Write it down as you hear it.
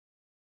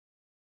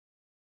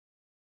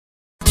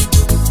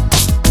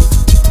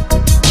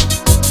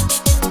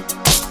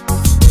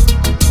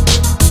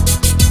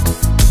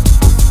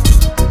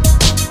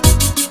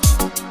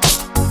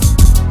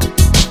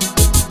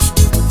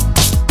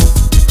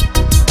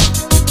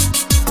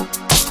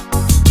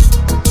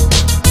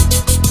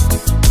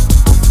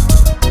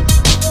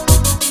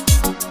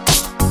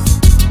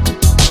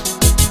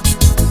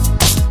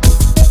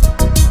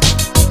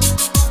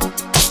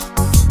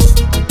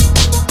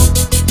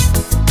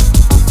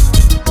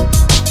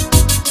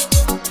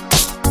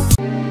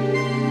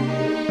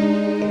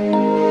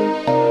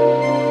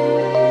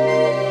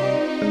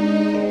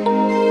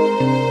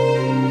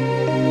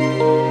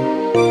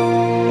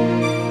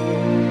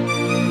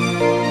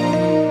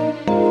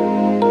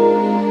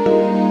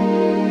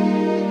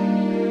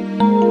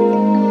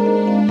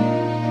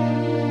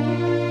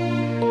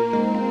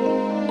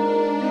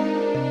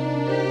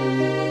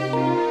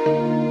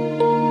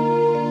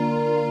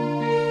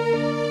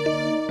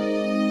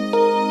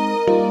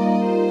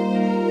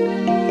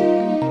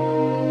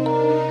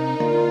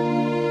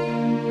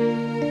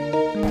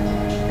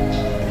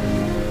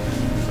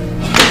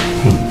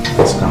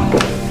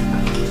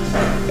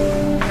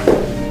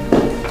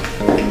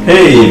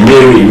Hey,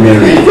 Mary.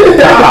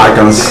 I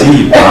can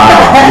see.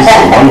 Wow, this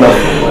is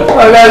wonderful.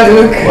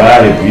 Look.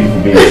 What a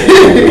beautiful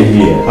baby.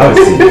 Here. Have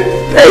a seat.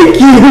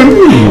 Thank you.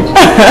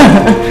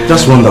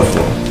 That's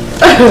wonderful.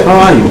 How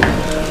are you?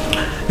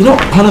 You know,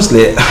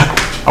 honestly,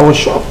 I was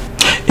shocked.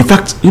 In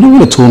fact, you know when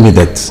they told me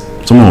that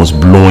someone was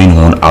blowing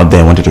horn out there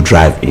and wanted to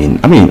drive in,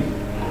 I mean,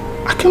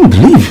 I can't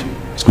believe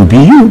it could be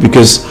you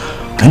because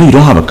I know you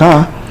don't have a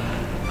car,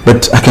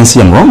 but I can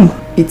see I'm wrong.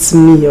 It's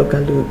me,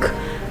 Oga Luke.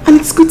 And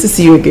it's good to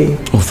see you again.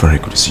 Oh, very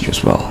good to see you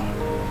as well.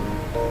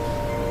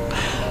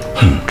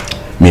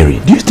 Mary,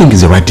 do you think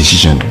it's the right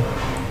decision?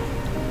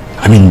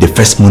 I mean, the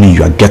first money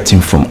you are getting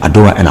from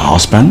Adora and her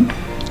husband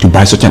to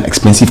buy such an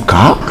expensive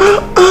car?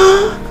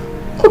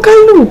 Oga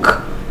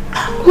Luke,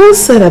 who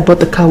said I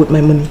bought the car with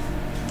my money?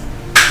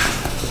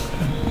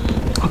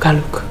 Oga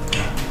Luke,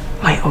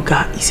 my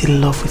Oga is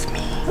in love with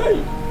me.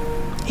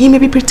 He may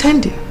be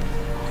pretending,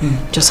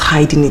 just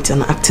hiding it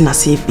and acting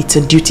as if it's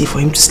a duty for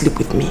him to sleep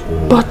with me.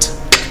 But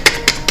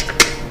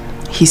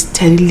he's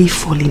steadily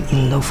falling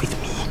in love with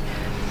me.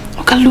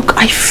 Oga Luke,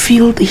 I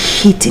feel the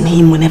heat in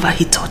him whenever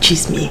he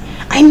touches me.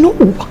 I know.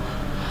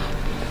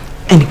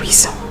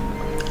 Anyways,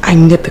 I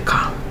needed the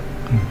car.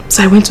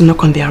 So I went to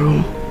knock on their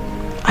room.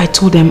 I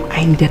told them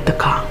I needed the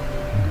car.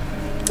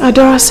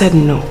 Adora said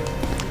no.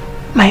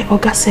 My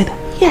Oga said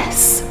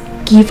yes.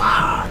 Give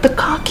her the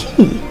car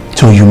key.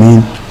 So you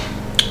mean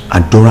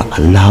Adora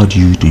allowed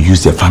you to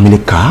use their family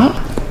car?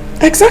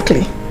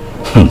 Exactly.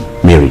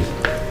 Mary,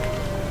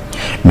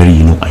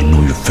 you know I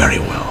know you very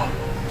well.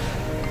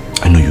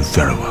 I know you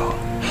very well.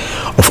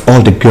 Of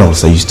all the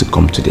girls that used to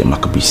come to the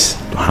Maccabees,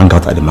 to hang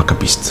out at the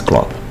Maccabees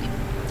club,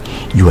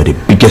 you are the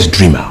biggest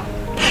dreamer.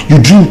 You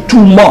dream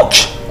too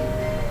much.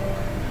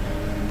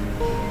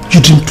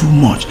 You dream too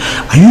much.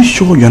 Are you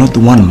sure you're not the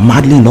one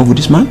madly in love with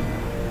this man?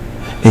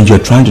 And you're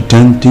trying to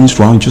turn things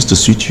around just to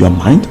suit your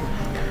mind?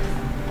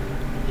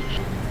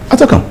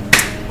 Ataka,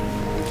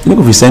 look,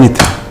 if you say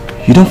anything,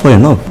 you don't fall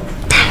in love.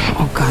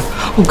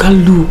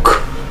 Oga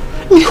Luke.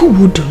 I mean, who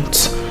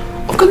wouldn't?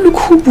 Oga Luke,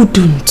 who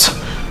wouldn't?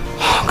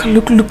 Oga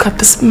Luke, look at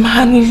this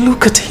man.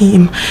 Look at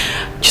him.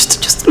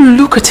 Just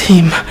look at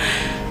him.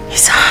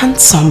 He's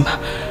handsome.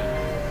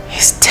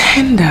 He's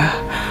tender.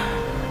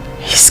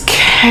 He's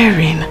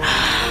caring.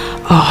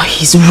 Oh,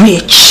 he's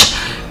rich.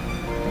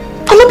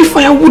 But not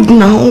before I would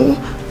now.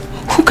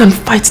 Who can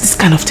fight this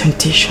kind of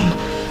temptation?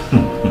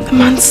 The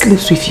man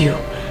sleeps with you,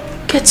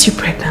 gets you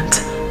pregnant,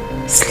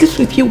 sleeps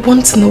with you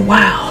once in a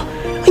while,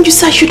 and you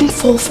say I shouldn't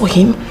fall for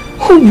him?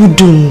 Who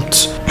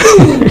wouldn't?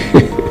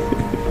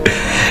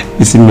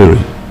 You see, Mary,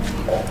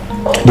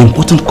 the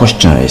important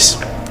question is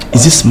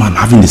this man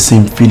having the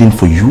same feeling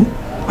for you?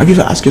 Have you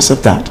ever asked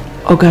yourself that?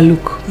 Oga,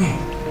 look,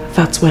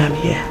 that's why I'm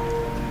here.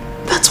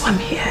 That's why I'm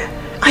here.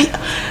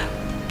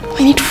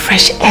 I need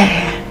fresh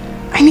air.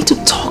 I need to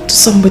talk to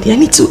somebody. I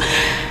need to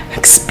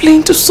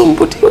explain to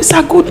somebody.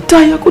 I go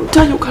die,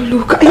 Oga,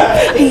 look.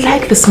 I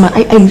like this man.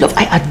 I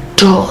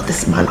adore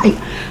this man.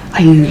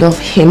 I love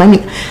him. I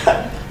mean,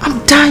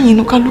 I'm dying,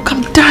 Oga, look,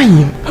 I'm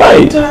dying. Hi.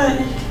 I'm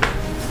dying.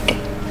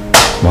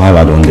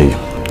 Wahala don't dey.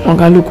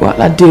 Oga, look,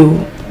 wahala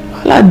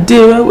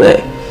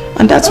dey.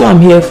 And that's why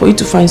I'm here, for you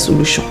to find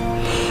solution.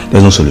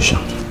 There's no solution.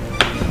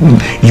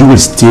 You will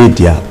stay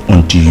there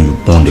until you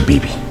born the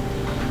baby.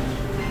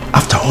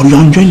 After all, you're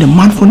enjoying the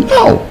man for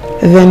now.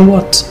 Then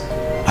what?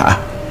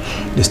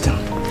 Listen,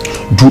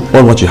 do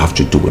all what you have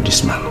to do with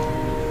this man.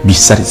 Be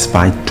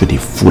satisfied to the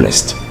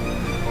fullest.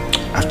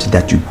 After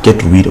that, you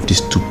get rid of this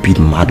stupid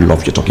mad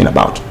love you're talking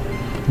about.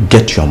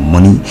 Get your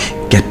money,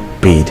 get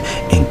paid,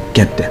 and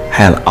get the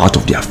hell out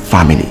of their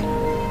family.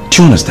 Do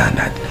you understand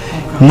that?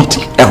 Okay.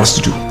 Nothing else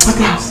to do.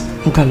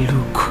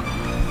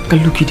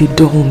 Oga, look, you dey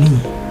dull me.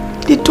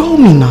 They dull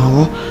me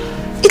now.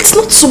 It's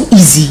not so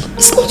easy.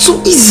 It's not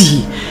so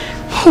easy.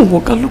 Oh,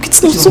 Oga, look,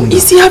 it's not so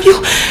easy. Have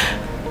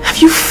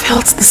you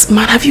felt this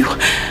man? Have you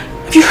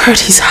heard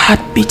his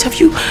heartbeat? Have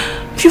you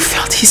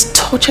felt his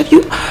touch?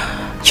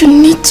 You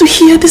need to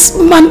hear this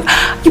man.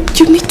 You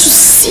need to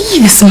see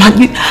this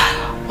man.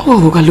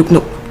 Oh, Oga, look,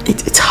 no.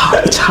 It's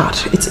hard. It's hard.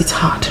 It's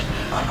hard.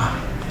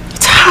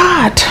 It's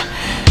hard.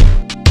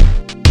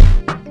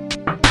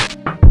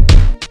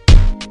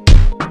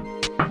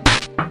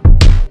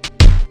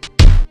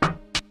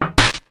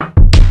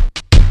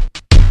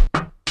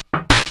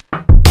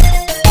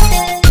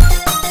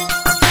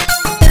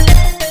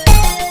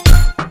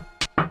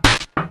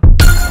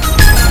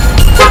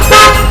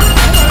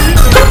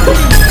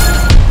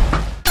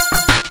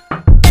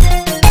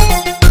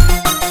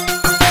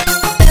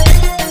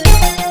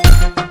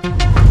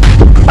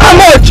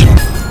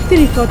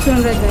 For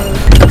 200 naira.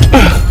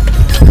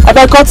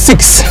 I got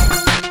 6.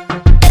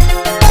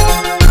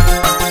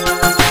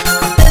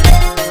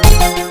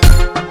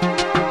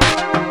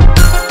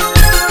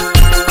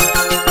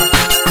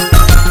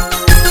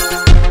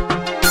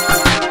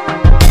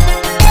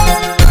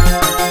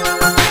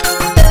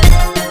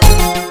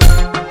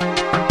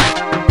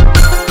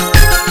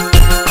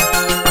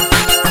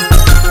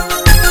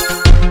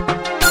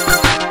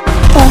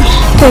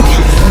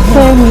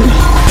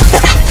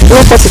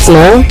 Look at it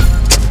now.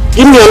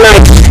 Give me a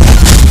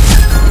knife.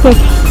 Take.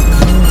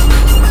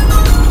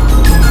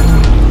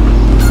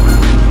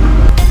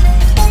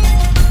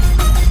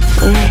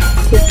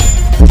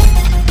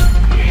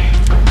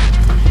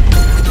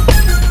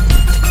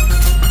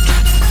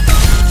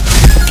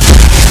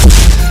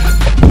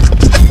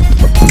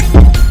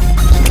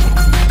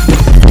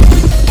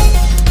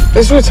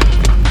 It's good.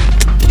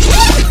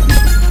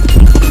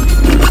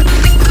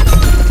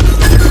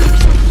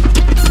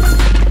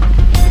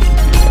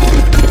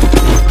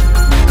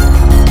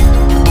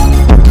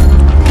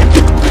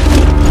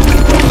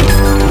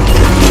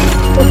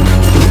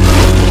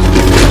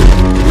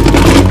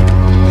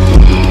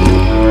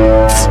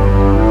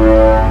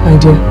 My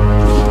dear,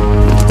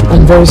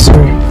 I'm very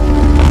sorry.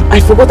 I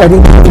forgot I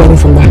didn't take money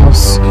from the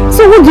house.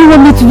 So what do you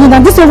want me to do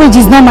now? This already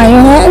is not my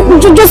own.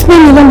 Just pay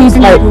me, let me.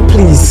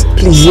 Please,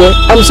 yeah.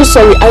 I'm so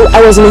sorry.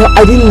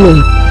 I didn't know.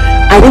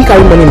 I didn't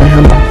carry money in my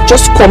handbag.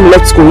 Just come,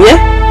 let's go, yeah?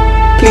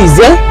 Please,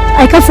 yeah?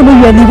 I can't follow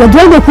you anywhere. Do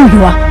I know who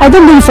you are? I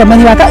don't know you from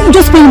anywhere.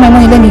 Just pay me my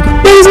money, let me go.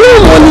 There is no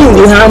money in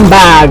the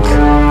handbag.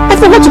 I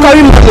forgot to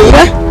carry money,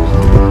 yeah?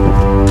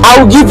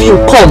 I'll give you.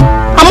 Come.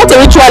 I'm not a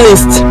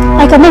ritualist.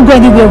 I cannot go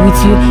anywhere with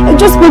you.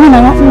 Just pay me my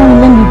money,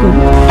 let me go.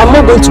 I'm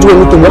not going to do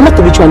anything. I'm not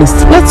a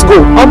ritualist. Let's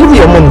go. I'll give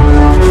you your money.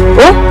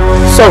 Oh?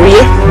 Sorry,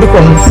 yeah? Big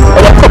one.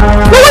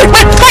 Wait!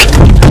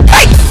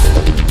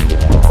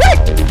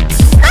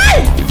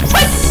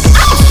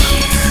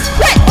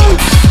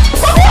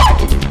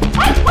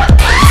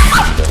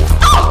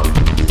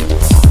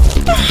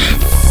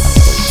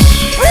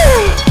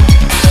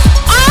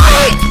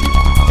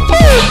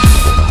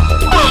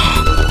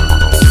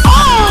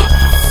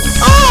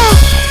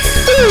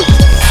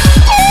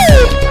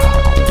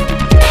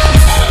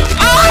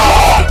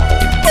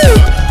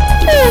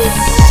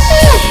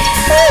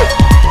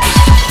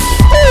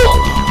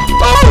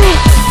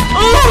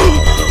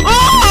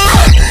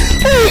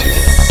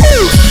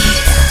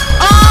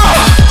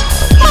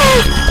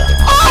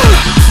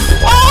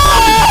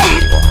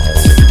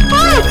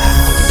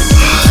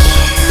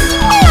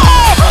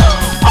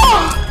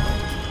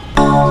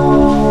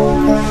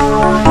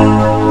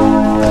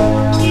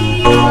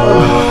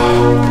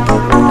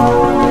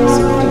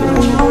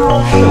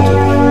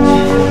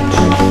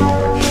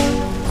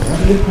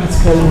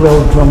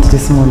 Well drummed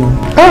this morning.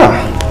 Ah,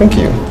 thank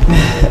you.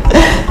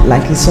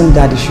 Like his son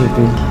daddy should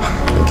be.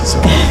 Thank you so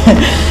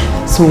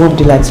much. So what would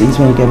you like to eat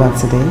when you get back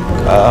today?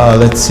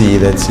 Let's see.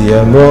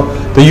 Well,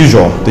 the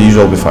usual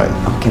will be fine.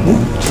 Okay then.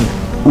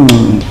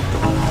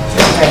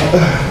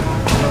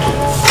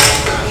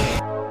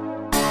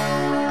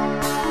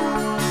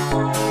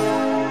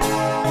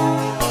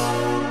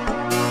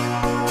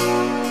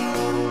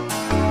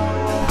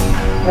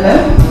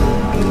 Hello?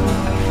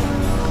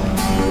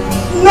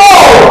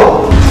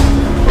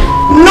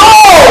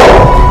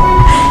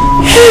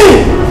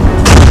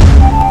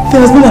 There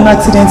has been an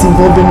accident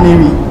involving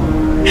Mary.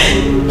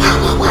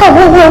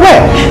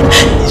 Where?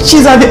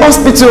 She's at the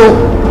hospital.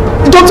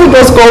 The doctor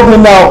just called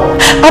me now.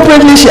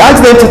 Apparently she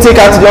asked them to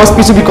take her to the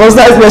hospital because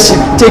that's where she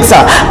takes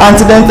her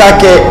antenatal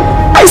care.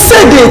 I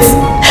said it.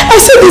 I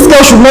said this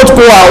girl should not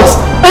go out.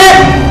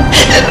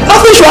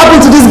 Nothing should happen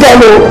to this girl,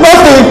 no.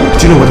 Nothing.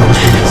 Do you know what the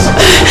hospital is?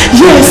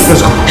 Yes.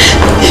 Let's go.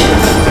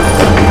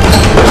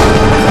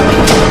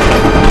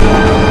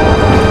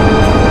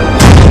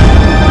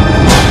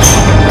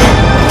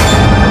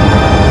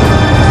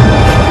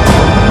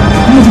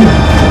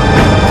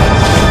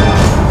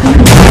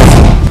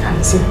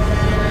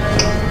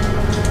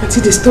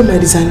 They stole my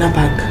designer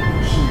bag.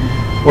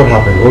 What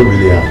happened? What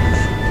really happened?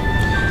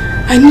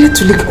 I needed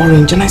to lick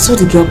orange and I saw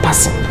the girl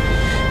passing.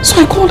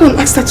 So I called and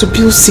asked her to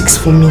bill 6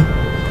 for me.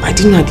 I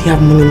didn't know I didn't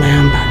have money in my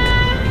handbag.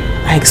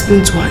 I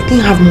explained to her I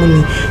didn't have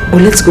money,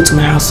 but let's go to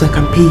my house so I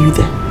can pay you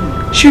there.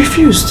 She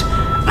refused.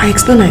 I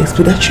explained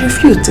that she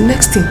refused. The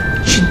next thing,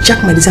 she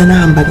jacked my designer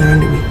handbag and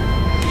ran away.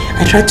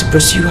 I tried to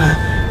pursue her.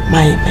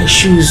 My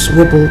shoes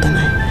wobbled and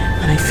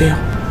I fell.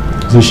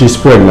 So she's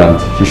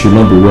pregnant. She should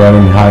not be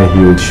wearing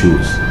high-heeled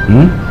shoes.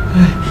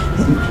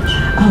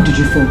 How did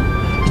you fall?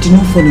 You did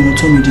not fall on your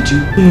tummy, did you?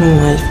 No,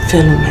 I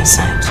fell on my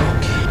side.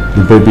 Okay.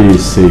 The baby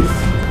is safe.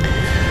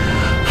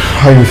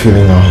 How are you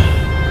feeling now?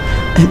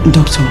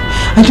 Doctor,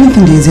 I don't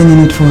think there is any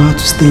need for her to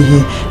stay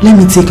here. Let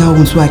me take her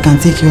home so I can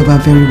take care of her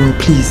very well,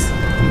 please.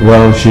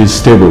 Well, she's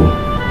stable.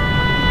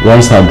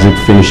 Once her drip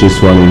finishes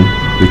swelling,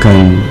 we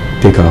can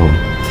take her home.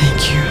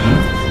 Thank you.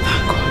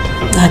 Thank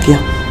God. Nadia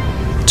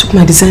took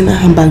my designer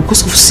handbag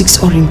because of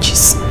 6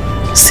 oranges.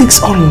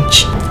 6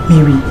 orange.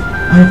 Mary,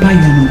 I'll buy you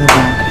another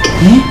bag.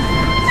 Eh?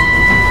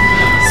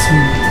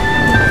 Sorry.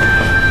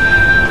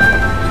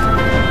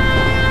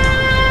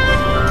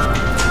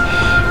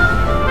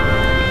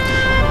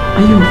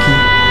 Are you okay?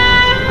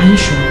 Are you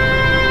sure?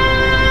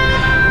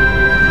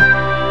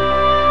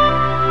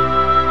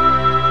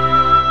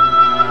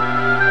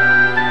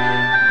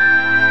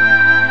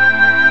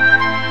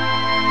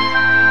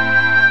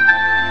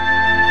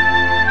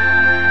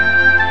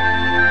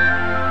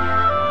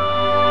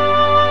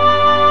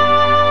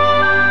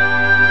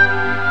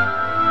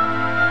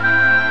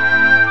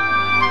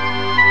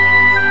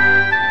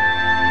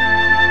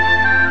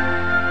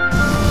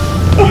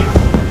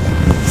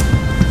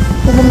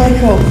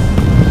 Michael,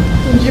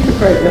 did you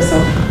prepare it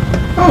yourself?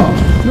 Oh,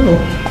 no.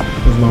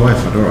 It was my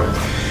wife, Adora.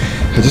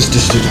 I just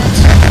dished it out.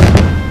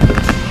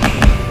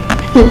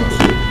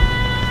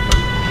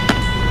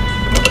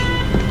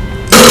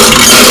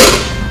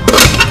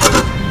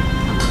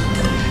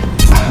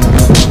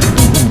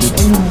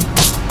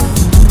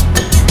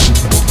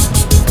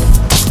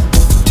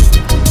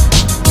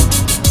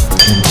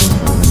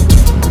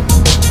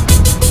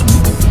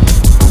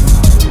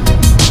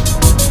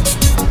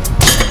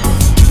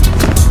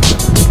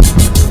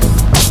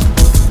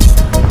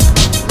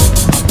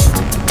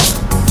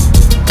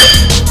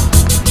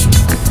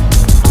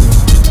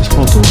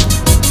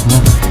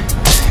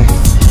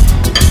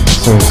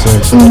 Sorry.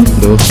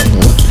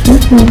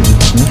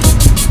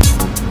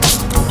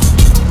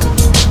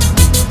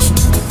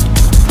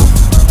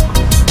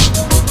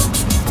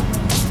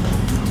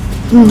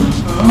 No.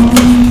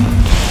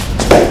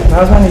 My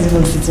husband is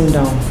even sitting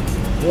down,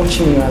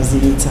 watching you as you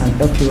eat and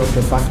help you rub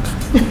your back.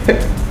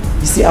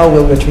 You see how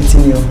well we're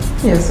treating you?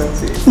 Yes,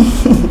 that's it.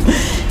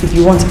 If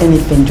you want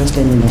anything, just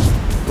let me know.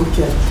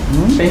 Okay.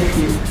 Thank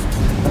you.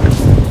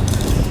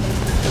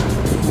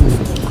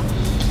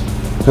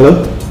 Hello?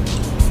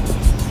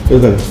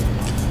 Okay.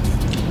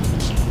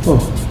 Oh.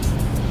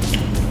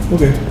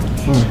 Okay.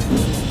 Alright.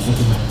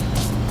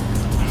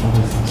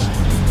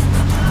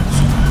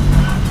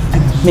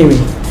 Mary,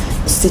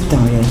 sit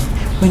down here.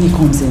 When he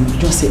comes in,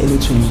 just say hello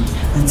to him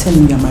and tell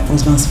him you're my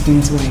husband's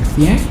friend's wife,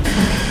 yeah?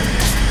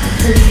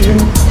 Thank you.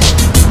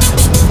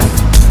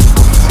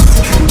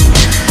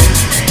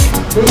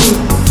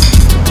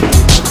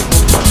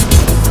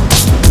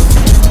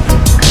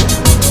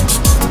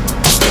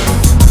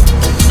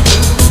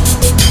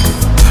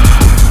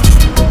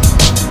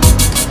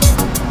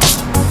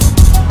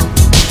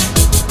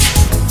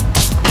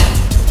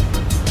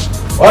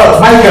 Well,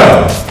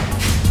 Michael,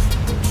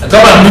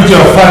 come and meet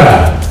your father.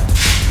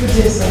 Good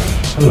day, sir.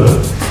 Hello.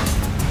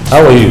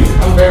 How are you?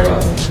 I'm very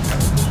well.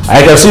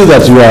 I can see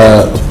that you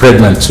are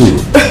pregnant too.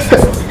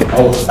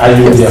 Are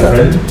you with your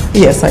friend?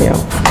 Yes, I am.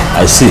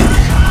 I see.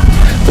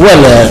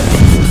 Well,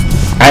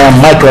 I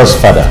am Michael's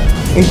father.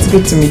 It's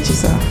good to meet you,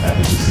 sir.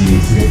 Happy to see you.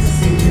 It's good to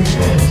see you.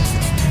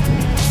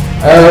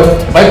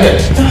 Michael.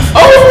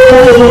 Oh!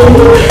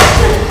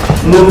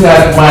 Look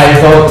at my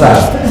daughter.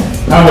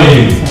 How are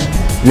you?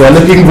 You are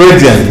looking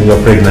radiant in your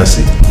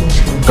pregnancy.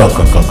 Come.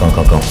 Come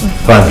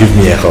and give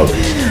me a hug.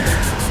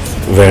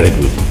 Very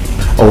good.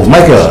 Oh,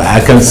 Michael, I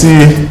can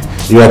see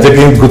you are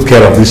taking good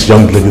care of this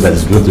young lady that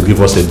is going to give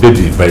us a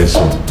baby very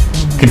soon.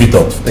 Keep it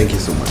up. Thank you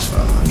so much,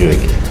 Father. Good.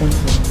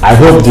 I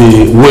hope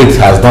the weight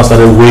has not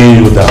started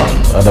weighing you down.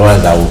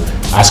 Otherwise, I will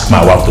ask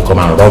my wife to come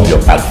and rub your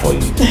back for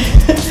you.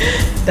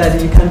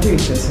 Daddy, you can do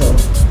it yourself.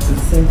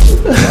 It's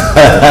simple.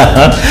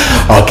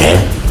 Okay.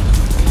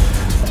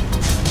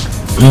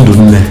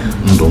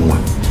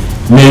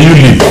 May you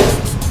live,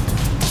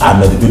 and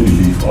may the baby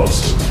live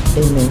also.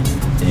 Amen.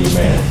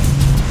 Amen.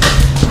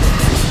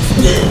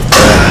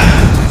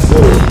 So,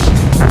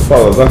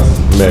 Father, that's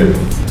Mary,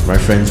 my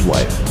friend's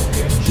wife.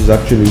 She's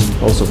actually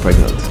also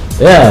pregnant.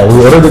 Yeah,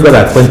 we already got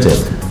acquainted.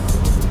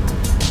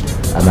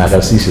 And I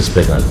can see she's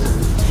pregnant.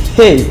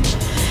 Hey,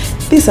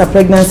 this is a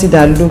pregnancy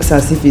that looks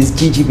as if it's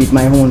Gigi with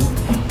my own.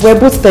 We're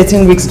both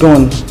 13 weeks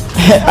gone.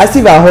 As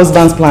if our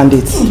husbands planned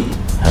it.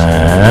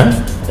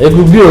 It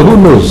could be, who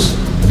knows?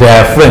 They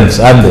are friends,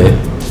 aren't they?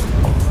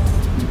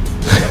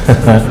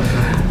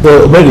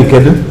 So, Mary,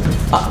 Kedun?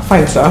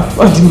 Fine, sir.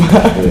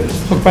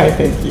 Fine,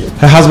 thank you.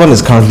 Her husband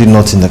is currently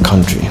not in the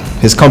country.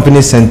 His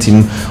company sent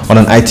him on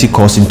an IT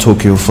course in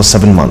Tokyo for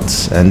 7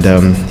 months, and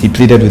he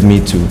pleaded with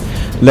me to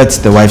let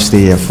the wife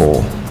stay here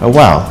for a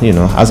while, you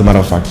know, as a matter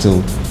of fact,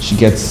 till she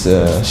gets,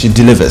 she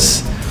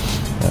delivers,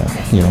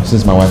 you know,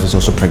 since my wife is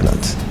also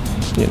pregnant.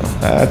 You know,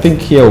 I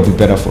think here will be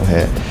better for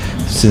her,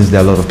 since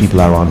there are a lot of people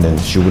around and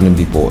she wouldn't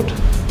be bored.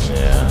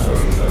 Yeah,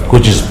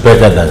 which is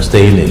better than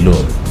staying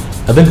alone.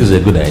 I think it's a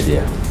good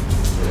idea.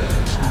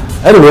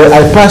 Anyway,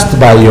 I passed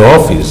by your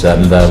office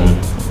and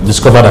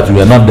discovered that you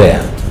were not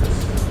there.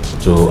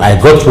 So I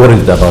got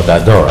worried about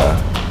Adora.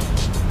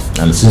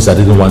 And since I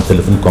didn't want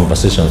telephone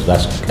conversations,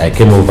 I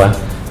came over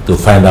to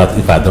find out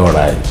if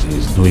Adora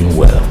is doing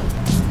well.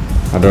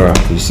 Adora,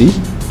 you see?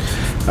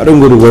 I don't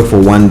go to work for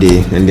one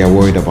day and they're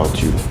worried about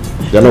you.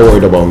 They're not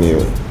worried about me.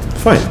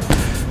 Fine.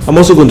 I'm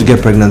also going to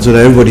get pregnant so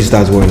that everybody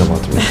starts worrying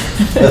about me.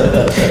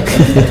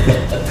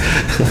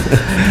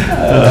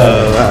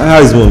 How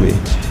is mommy?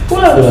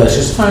 Well,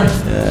 she's fine.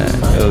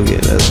 Yeah, okay,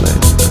 that's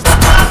nice.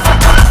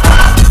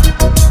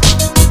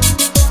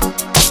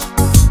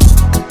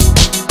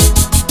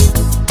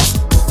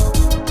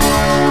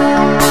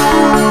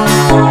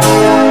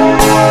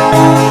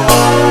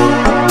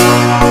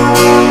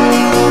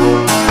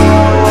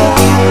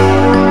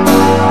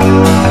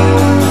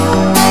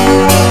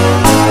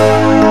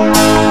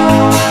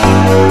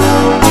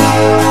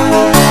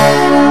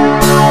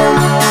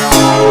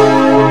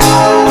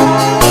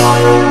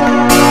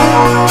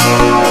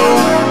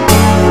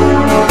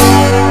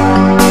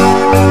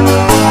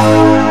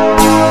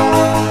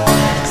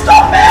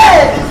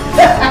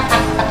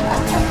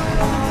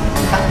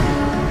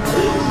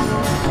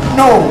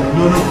 No.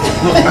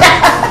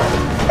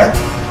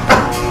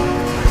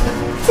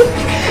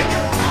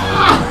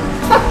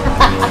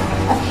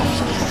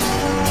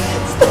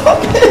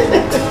 Stop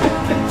it.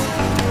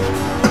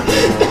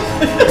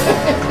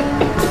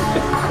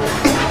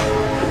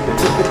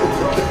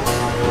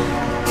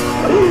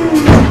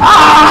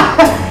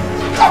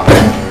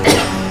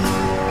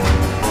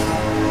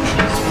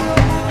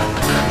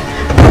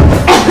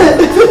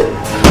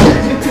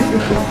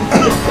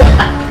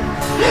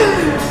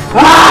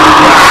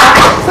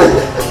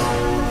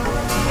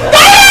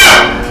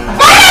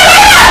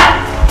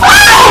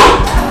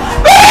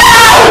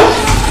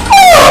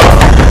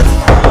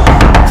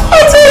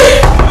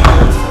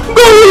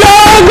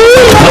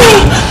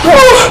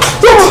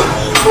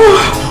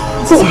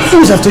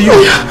 Who's after you?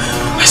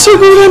 I saw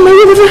Gorilla in my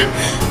room.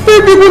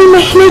 Baby,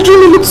 my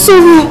dream, it looked so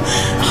real.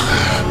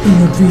 In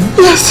your dream?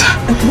 Yes.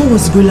 And what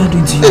was Gorilla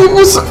doing to you? He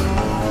was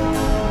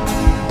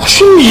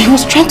pushing me. He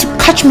was trying to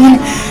catch me and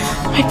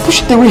I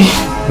pushed it away.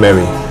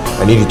 Mary,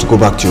 I need you to go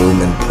back to your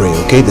room and pray,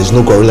 okay? There's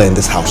no gorilla in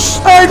this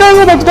house. I can't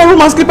go back to the room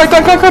and sleep. I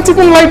can't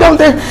even lie down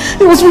there.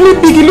 It was really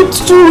big. It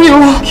looked too real.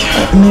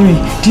 Mary,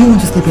 do you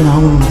want to sleep in our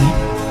room then?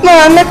 No,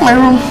 I like my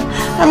room.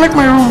 I like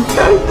my room.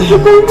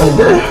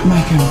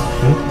 Michael,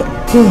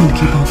 go and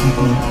keep her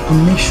company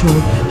and make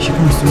sure she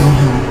comes to your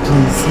hand,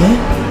 please, yeah?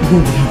 Go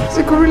with her. There's a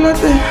gorilla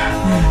there.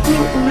 Yeah.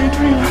 In my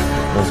dream.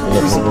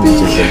 It's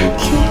big.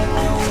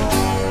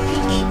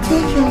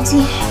 Thank you,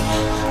 Auntie.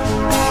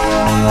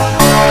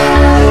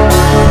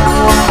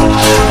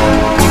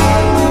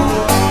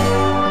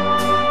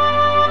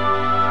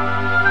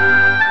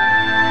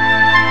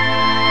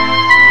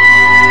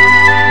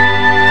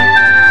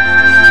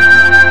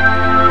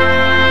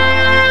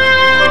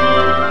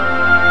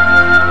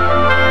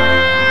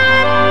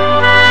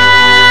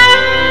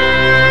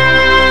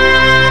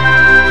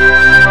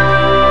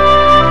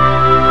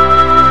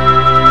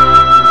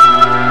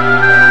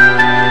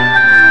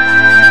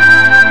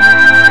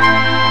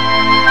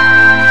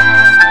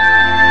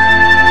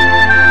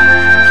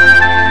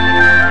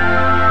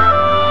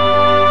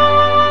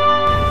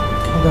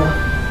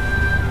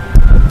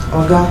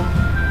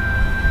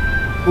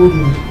 Hold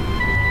me.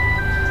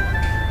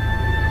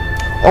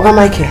 Oga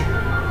Michael,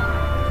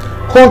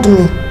 hold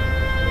me.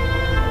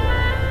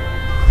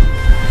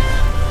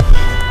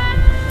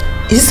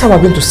 Is this how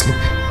we're going to sleep?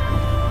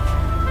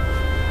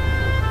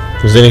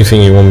 Is there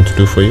anything you want me to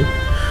do for you?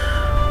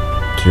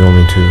 Do you want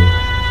me to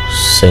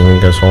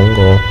sing a song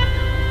or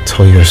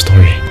tell you a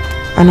story?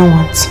 I know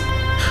what.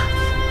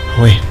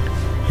 Wait,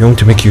 you want me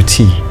to make you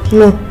tea?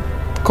 No,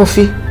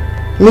 coffee.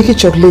 Make it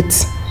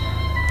chocolate.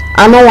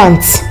 I know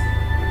want.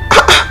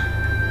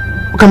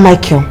 Oga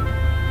Michael,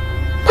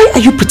 why are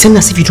you pretending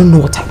as if you don't know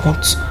what I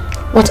want?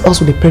 What else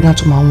would a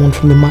pregnant woman want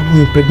from the man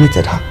who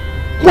impregnated her?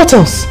 What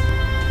else?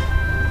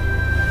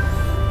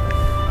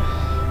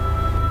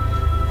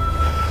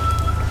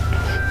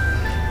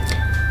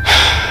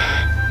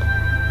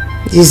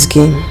 This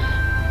game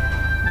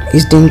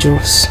is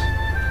dangerous,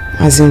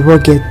 as in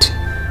rugged,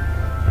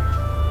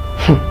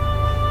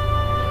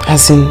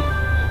 as in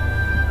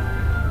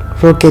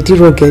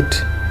rugged,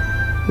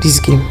 this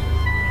game.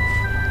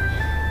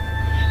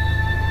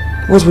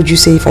 What would you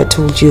say if I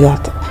told you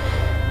that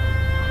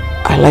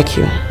I like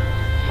you,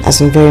 as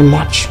in very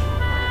much,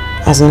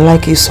 as in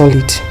like you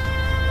solid,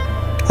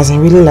 as in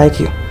really like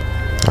you?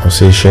 I'll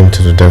say shame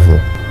to the devil.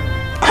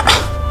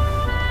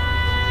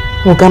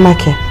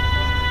 Ogamake,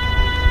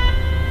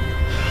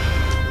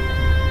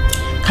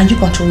 can you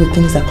control the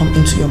things that come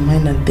into your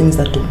mind and things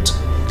that don't?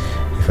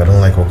 If I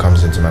don't like what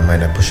comes into my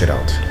mind, I push it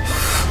out.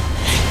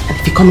 And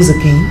if it comes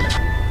again?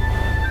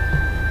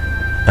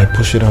 I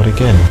push it out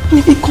again. And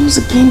if it comes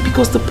again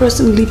because the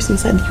person lives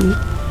inside you,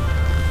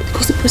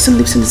 because the person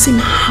lives in the same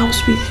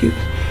house with you,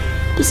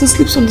 the person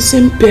sleeps on the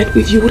same bed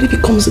with you, what if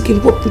it comes again?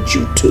 What would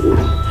you do?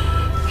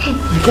 Oh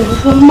my God,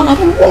 I'm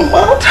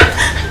mad.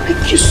 I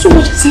like you so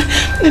much.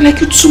 I like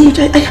you too much.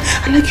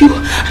 I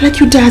like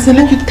you Daz. I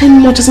like you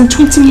 10 much, as in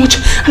 20 much.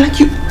 I like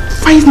you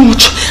 5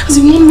 much, as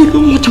in 1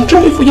 million much. I'm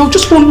trying for you. I'll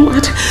just run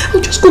mad.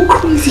 I'll just go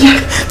crazy.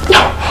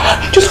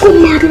 I'll just go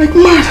mad, like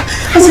mad.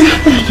 As in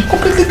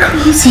completely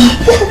crazy.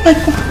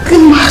 Like completely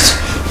mad.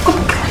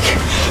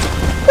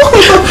 I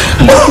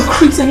like you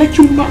crazy. I like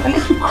you mad. I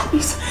like you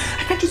crazy.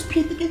 I can't just be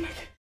anything like that.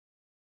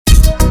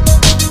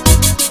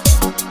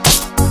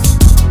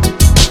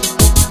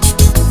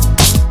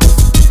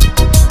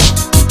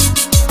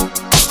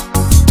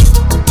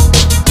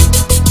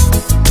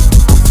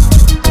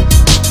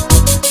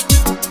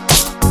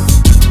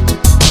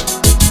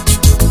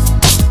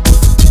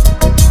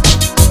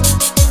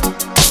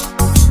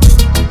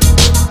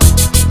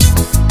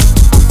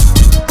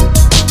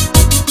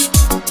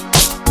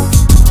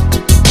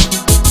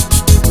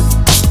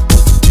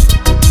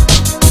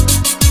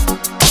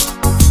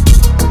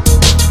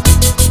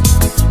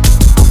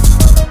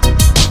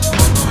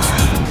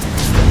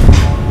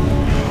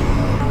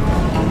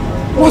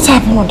 What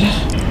happened?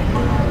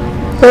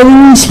 I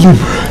didn't sleep.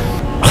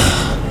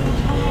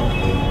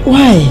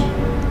 Why?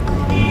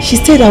 She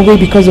stayed awake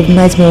because of the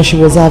nightmare she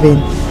was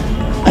having.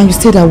 And you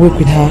stayed awake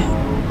with her.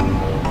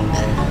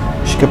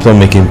 kept on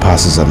making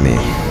passes at me.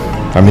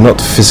 I mean,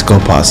 not physical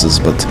passes,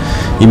 but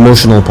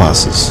emotional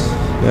passes.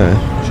 Yeah,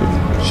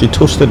 she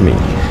toasted me.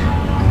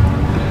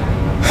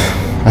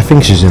 I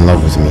think she's in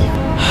love with me.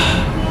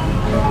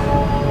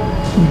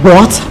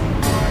 What?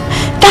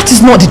 That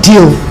is not the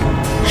deal.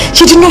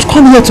 She did not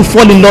come here to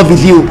fall in love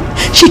with you.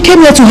 She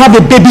came here to have a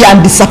baby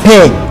and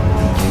disappear.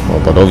 Well,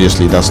 but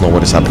obviously that's not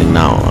what is happening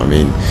now. I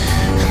mean,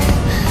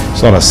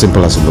 it's not as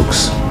simple as it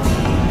looks.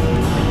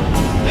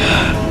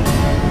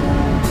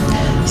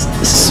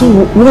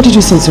 So, what did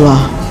you say to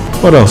her?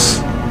 What else?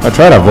 I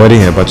tried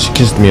avoiding her, but she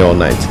kissed me all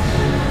night.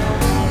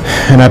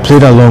 And I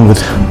played along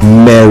with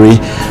Mary,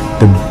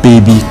 the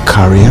baby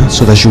carrier,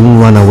 so that she won't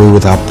run away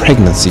with our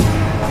pregnancy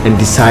and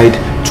decide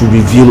to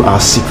reveal our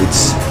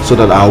secrets so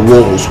that our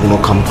walls will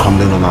not come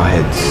crumbling on our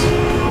heads.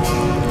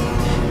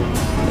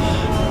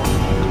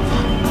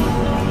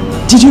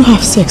 Did you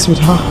have sex with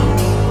her?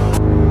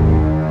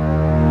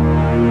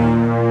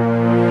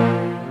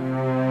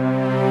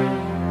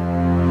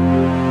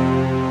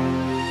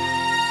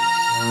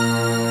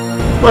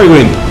 Where are you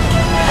going?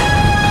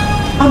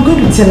 I'm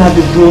going to tell her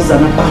the rules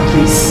and about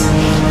this.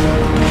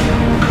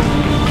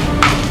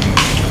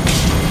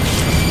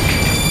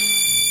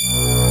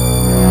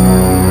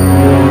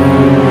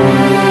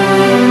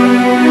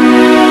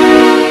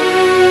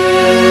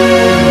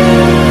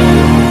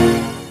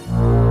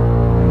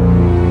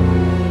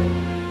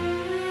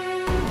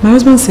 My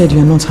husband said you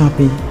are not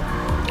happy.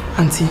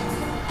 Auntie,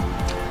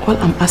 all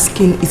I'm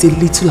asking is a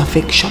little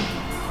affection.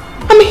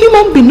 I'm a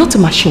human being, not a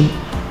machine.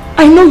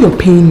 I know you're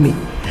paying me,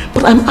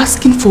 but I'm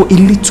asking for a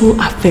little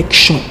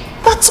affection.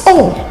 That's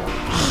all.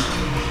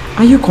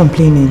 Are you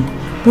complaining?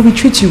 But we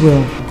treat you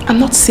well. I'm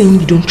not saying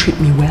you don't treat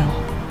me well.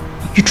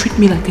 You treat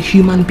me like a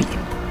human being.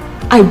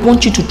 I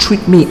want you to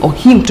treat me or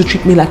him to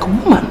treat me like a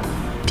woman.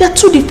 They are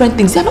two different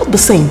things. They are not the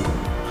same.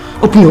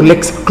 Open your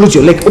legs, close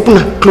your leg, open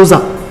her, close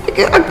her.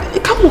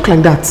 It can't work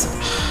like that.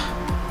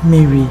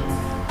 Mary,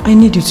 I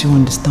need you to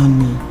understand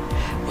me.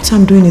 What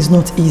I'm doing is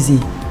not easy.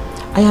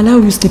 I allow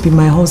you sleep with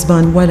my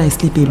husband while I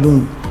sleep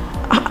alone.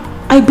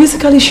 I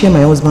basically share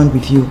my husband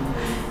with you.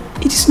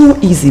 It is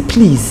not easy,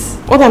 please.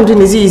 What I'm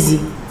doing is easy.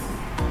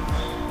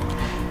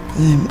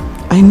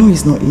 I know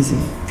it's not easy.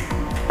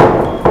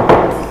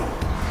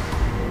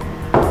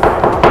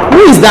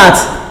 Who is that?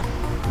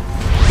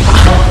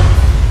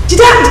 Did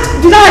I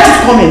let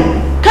it come in?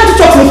 Can't you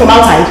talk to me from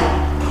outside?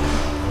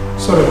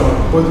 Sorry,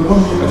 ma'am, but the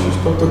one thing I should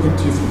stop talking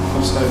to you from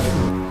outside.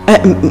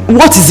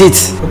 What is it?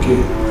 Okay,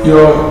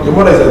 your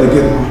mother is at the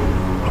gate, ma'am.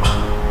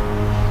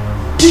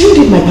 Do you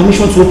need my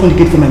permission to open the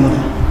gate for my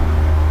mother?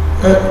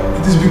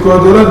 It is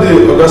because the other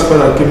day Oga's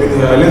father came in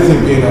here, I let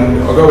him in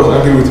and Oga was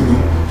angry with me.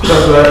 So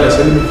that's why I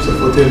said, let me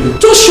tell you.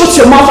 Just shut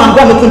your mouth and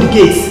go and open the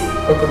gate.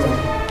 Okay, ma'am.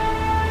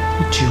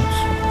 Idiot.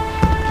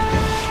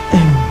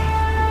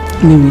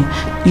 Anyway,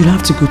 you'll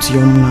have to go to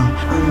your mom now.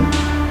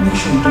 And make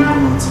sure you don't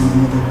go out to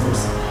my mother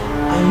because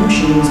I know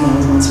she knows my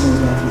husband's friends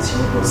wife is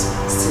here, but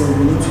still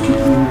we need to keep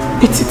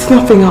moving. It's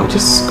nothing. I'll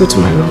just go to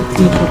my room.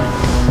 No problem.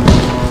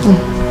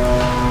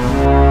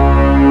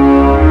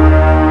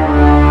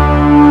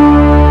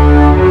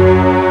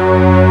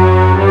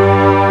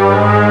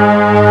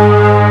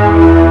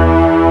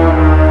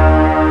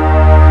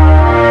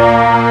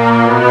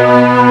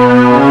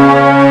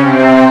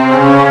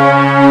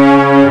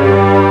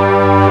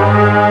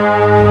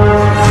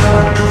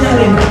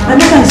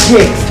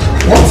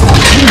 What?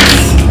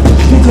 Please.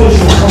 You told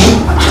you coming.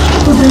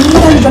 But the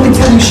minute anybody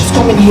tell you she's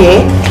coming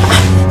here,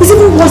 it's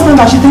even worse than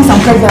that she thinks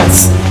I'm pregnant.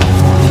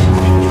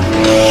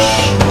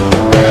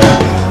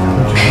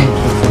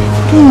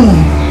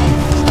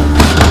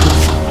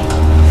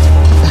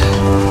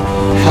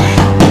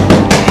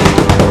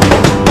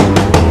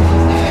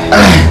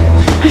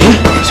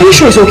 Are you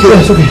sure it's okay? Yeah,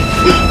 it's okay.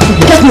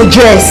 Get me a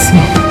dress.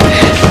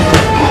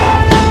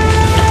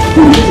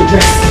 Get a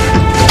dress.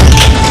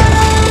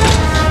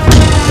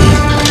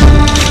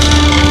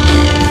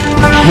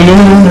 No,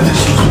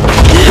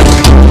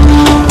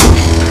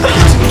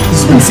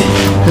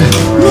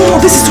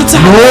 this is too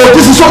tight. No,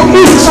 this is so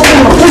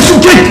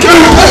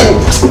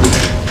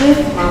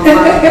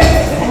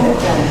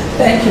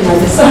Thank you, my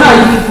dear. So how are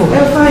you people?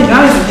 I'm fine.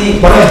 How is the day?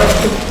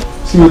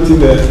 See what in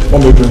there?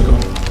 One more drink.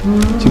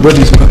 She brought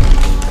this one.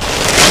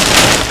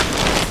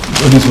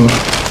 This one.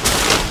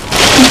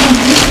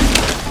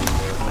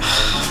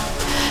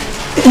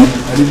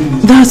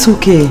 That's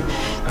okay.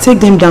 Take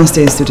them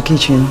downstairs to the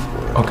kitchen.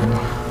 Okay, ma'am.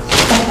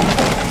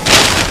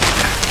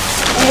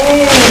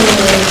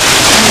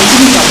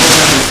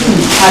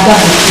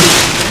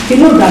 You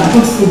know that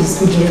good food is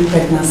good during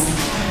pregnancy,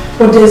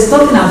 but there is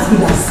nothing as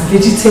good as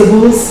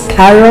vegetables,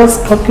 carrots,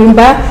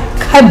 cucumber,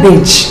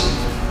 cabbage.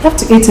 You have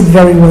to eat it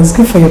very well. It's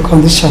good for your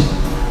condition.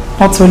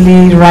 Not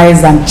only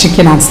rice and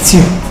chicken and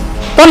stew.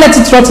 Don't let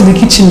it rot in the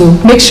kitchen though.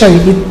 Make sure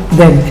you eat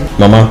them.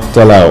 Mama,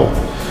 tell her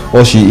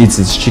all she eats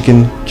is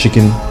chicken.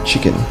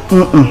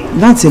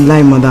 That's a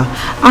lie, mother.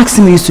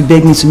 Axim used to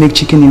beg me to make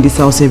chicken in this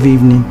house every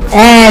evening.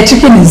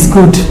 Chicken is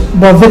good,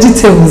 but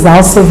vegetables are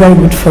also very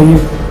good for you.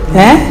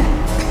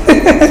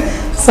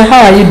 So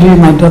how are you doing,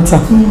 my daughter?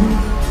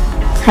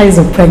 How is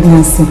the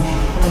pregnancy?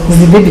 Is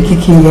the baby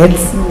kicking yet?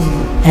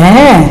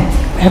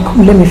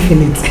 Come, let me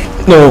feel it.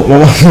 No,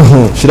 Mama,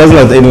 no. She doesn't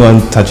let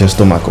anyone touch her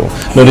stomach,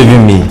 not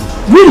even me.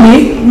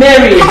 Really?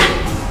 Mary!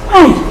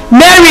 Why?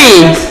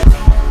 Mary!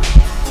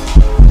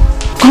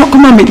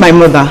 Come and meet my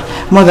mother.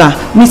 Mother,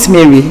 meet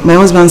Mary, my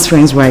husband's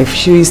friend's wife.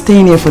 She is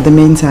staying here for the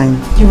meantime.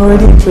 You've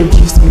already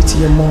introduced me to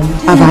your mom.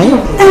 Have I?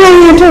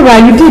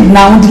 You did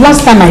now. The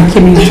last time I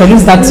came, you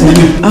introduced that to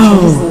me.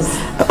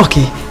 Oh,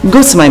 okay.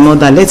 Go to my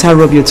mother. Let her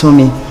rub your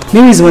tummy.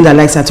 Mary is the one that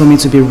likes her tummy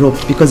to be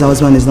rubbed because her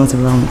husband is not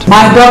around.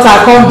 My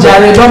daughter, come,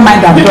 Jerry. Don't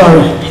mind that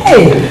door.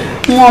 Hey,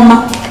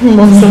 Mama.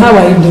 So how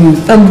are you doing?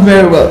 I'm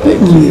very well,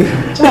 thank you.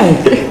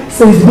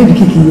 So is the baby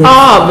kicking yet?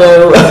 Ah,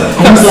 very well.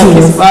 I'm like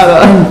his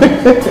father.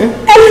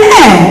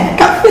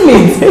 Can't feel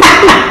it.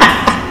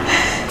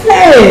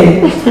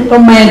 Hey,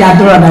 don't mind that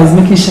door that is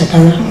making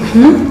shakara.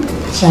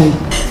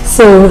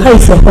 So, how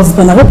is your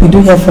husband? I hope you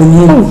do hear from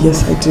him. Oh,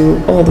 yes, I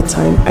do. All the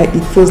time.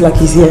 It feels like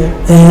he's here.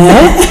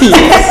 Yes.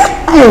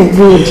 Oh,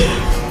 good.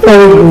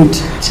 Very good.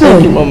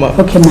 Thank you, Mama.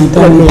 Okay, my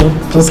darling.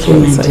 Just go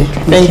inside.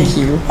 Thank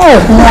you. Oh,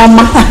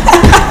 Mama.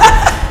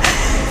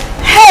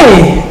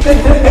 Hey!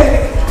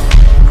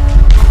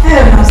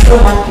 I'm so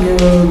happy.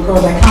 Oh,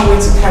 God, I can't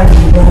wait to carry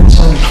my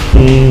grandchild.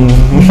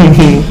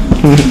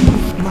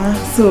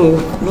 So,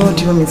 what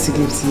do you want me to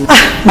give to you?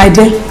 My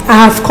dear,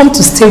 I have come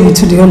to stay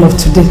with you the whole of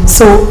today.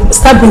 So,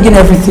 start bringing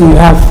everything you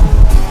have.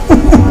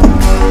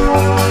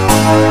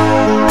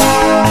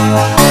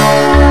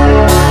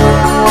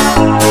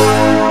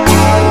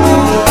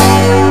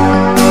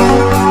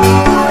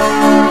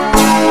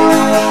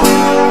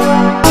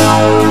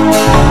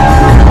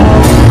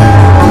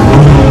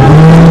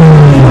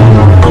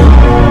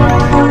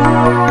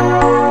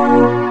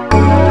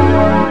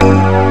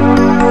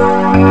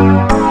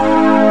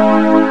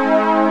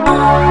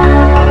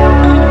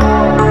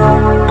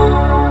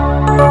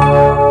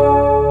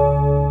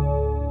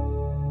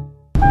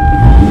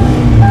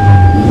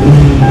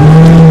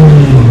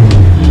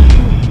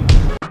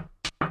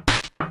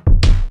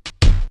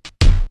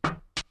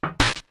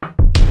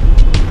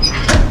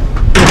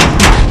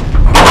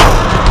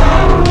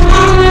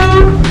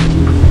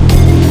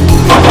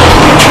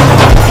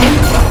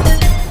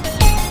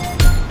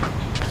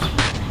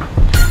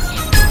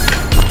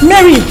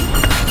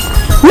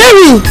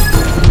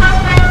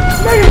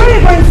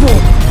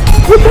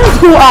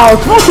 Go out,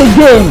 not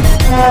again.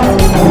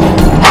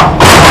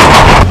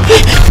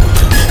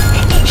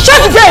 Shut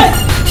the gate!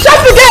 Shut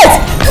the gate!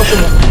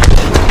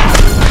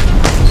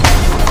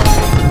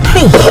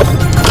 Hey.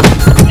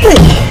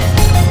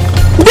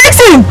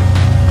 Dixon!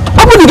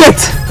 Open the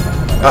gate!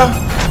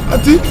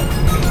 Auntie?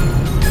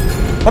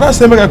 When I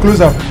say make I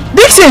close up.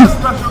 Dixon!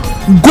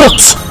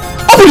 Goat!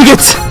 Open the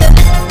gate!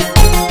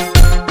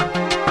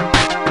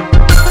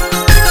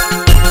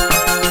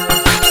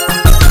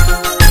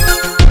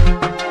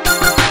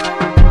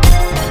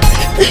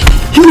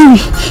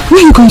 Where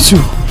are you going to?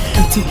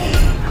 Auntie,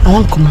 I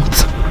want to come out.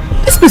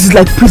 This place is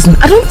like prison.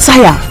 I don't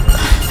tire.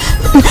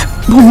 But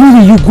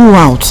Mary, you go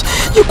out.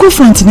 You go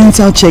for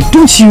antenatal check,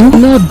 don't you?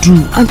 Not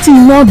do. Auntie,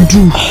 not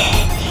do.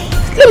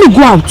 Let me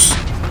go out.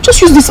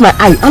 Just use this my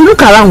eye and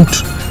look around.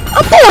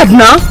 I'm tired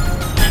now.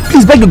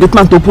 Please beg the gate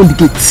man to open the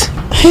gate.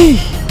 Hey.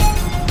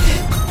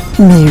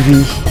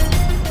 Mary.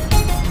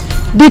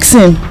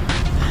 Dixon.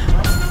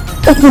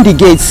 Open the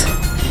gate.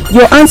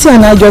 Your auntie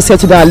and I just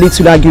settled our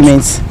little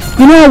arguments.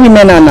 You know how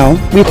women are now?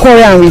 We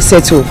quarrel and we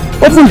settle.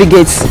 Open the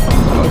gates.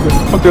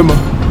 Okay, ma.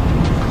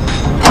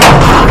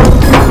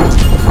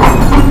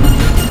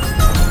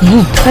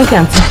 Thank you,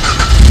 Auntie.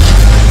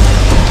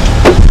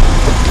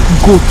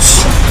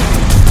 Goats.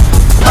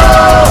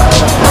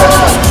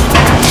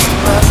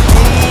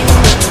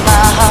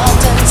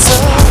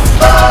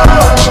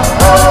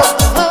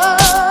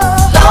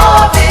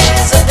 Love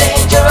is a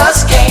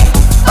dangerous game.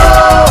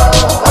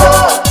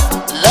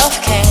 Love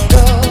can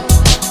go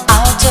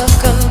out of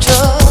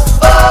control.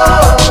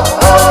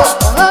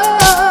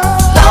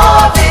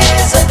 Love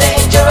is a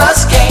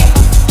dangerous game.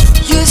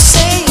 You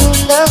say you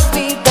love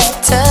me,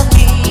 better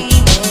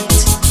mean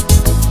it.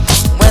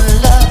 When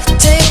love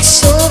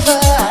takes over,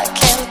 I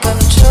can't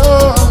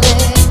control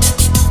it.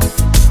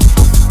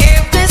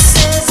 If this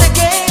is a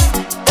game,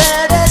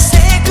 better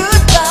say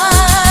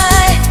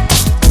goodbye.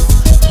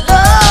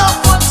 Love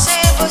won't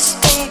save us,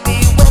 baby,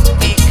 when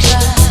we cry.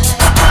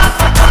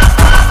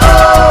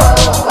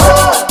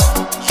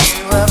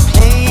 You are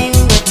playing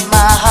with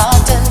my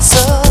heart and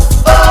soul.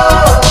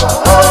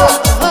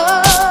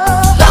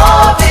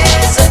 Love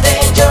is a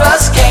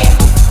dangerous game.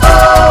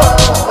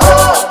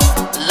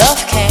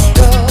 Love can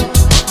go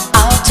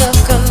out of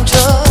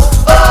control.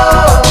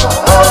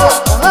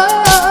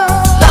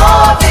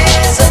 Love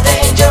is a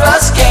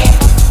dangerous game.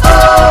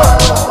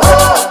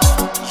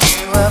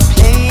 You are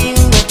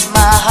playing with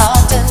my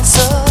heart and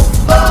soul.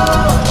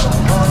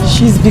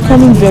 She's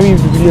becoming very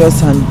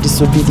rebellious and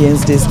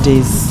disobedient these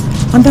days.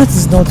 And that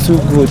is not too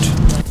good.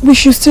 We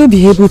should still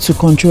be able to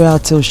control her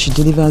till she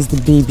delivers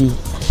the baby.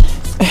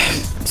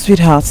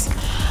 Sweetheart,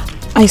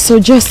 I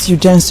suggest you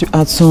dance to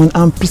our tune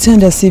and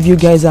pretend as if you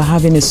guys are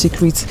having a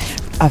secret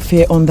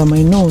affair under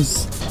my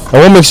nose.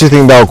 And what makes you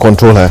think that will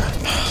control her?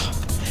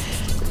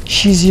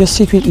 She's your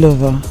secret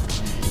lover.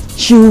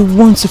 She will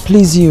want to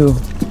please you.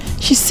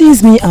 She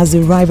sees me as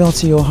a rival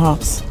to your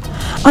heart.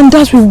 And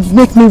that will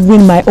make me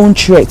win my own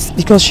traits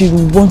because she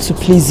will want to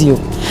please you.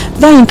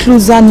 That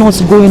includes her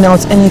not going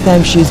out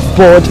anytime she's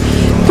bored,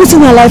 putting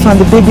her life and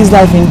the baby's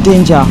life in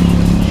danger.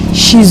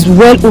 She's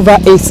well over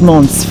 8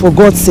 months, for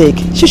God's sake.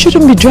 She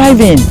shouldn't be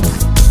driving.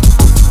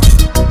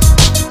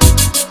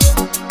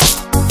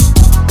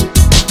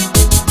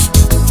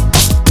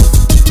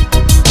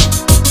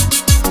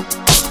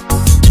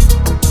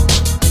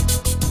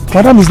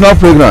 Madam is now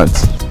pregnant.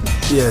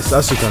 Yes,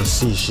 as you can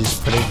see, she's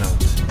pregnant.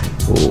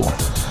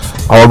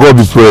 Oh, our God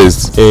be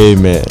praised.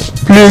 Amen.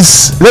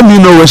 Please, let me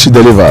know when she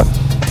delivered,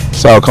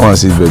 so I'll come and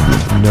see the baby.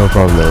 No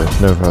problem,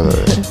 no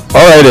problem.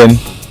 Alright then,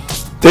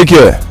 take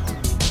care.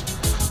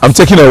 I'm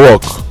taking a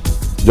walk,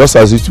 just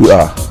as you two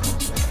are.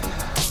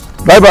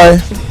 Bye-bye.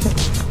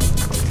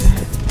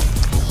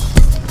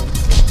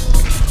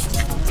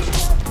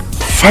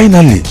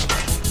 Finally,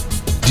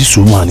 this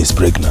woman is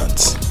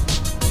pregnant.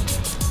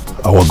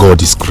 Our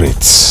God is great.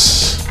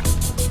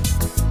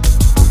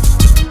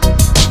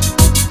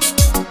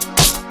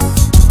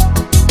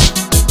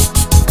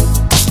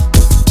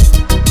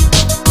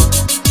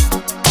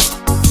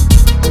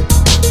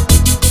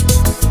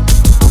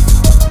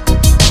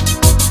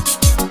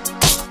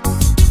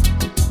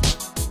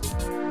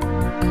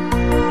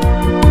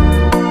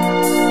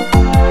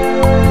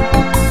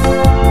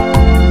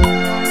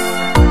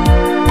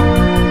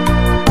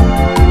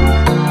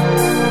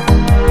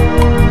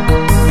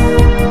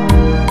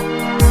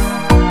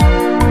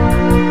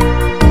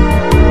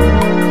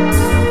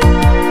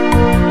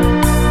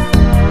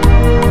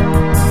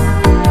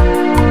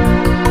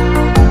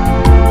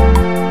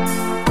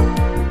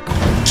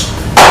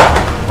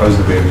 How's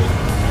the baby?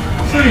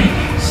 Fine,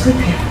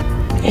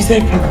 sleeping. Is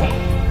there a problem?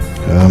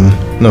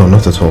 No,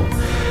 not at all.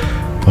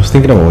 I was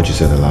thinking about what you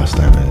said the last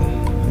time,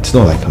 and it's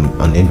not like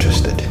I'm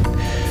uninterested.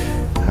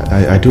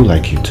 I do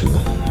like you too,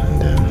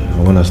 and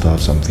I want us to have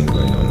something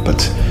going on,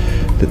 but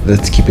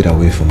let's keep it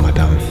away from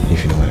Madame,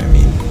 if you know what I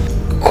mean.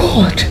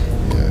 God!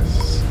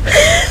 Yes.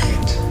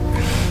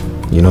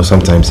 You know,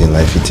 sometimes in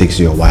life it takes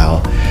you a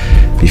while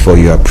before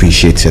you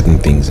appreciate certain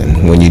things,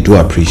 and when you do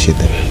appreciate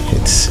them,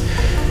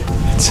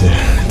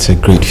 it's a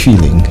great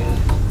feeling.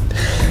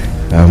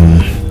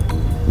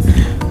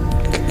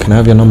 Can I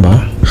have your number?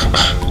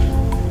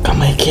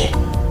 AMAECHI.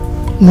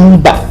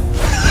 Number.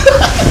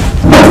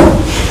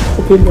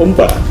 Okay,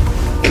 number.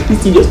 You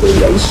see, just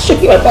when I was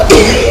shaking my back.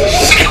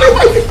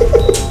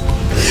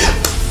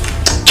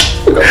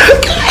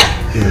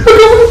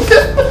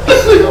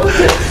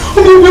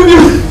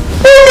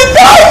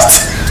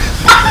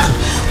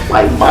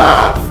 My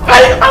mom. I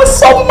am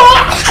so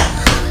mad.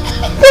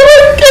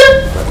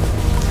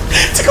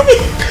 Take me.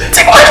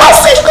 Take my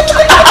house.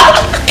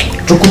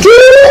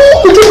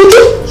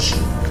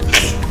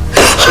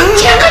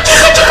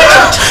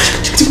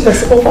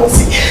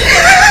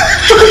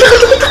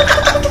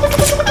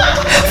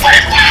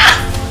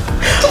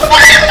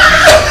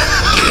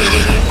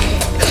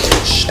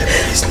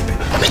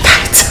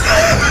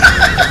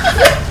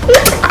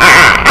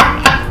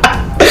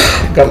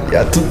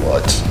 You're too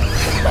much.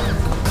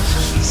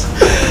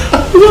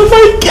 Oh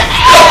my God!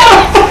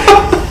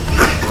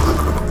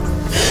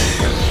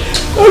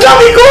 Oh, let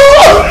me go!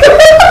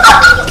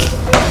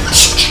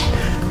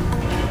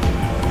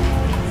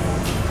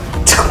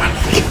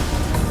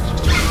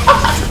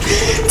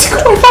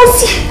 Take my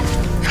fancy.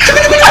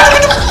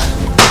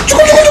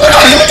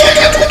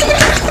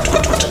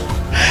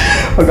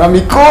 Oh, let me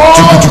go!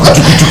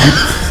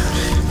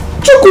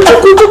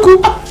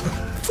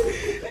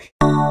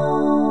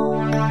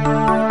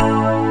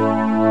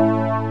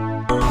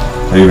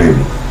 Hey baby,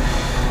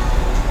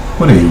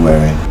 what are you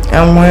wearing?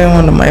 I'm wearing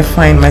one of my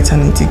fine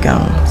maternity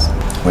gowns.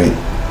 Wait,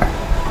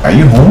 are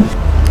you home?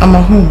 I'm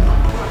at home.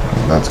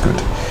 Oh, that's good.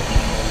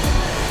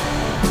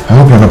 I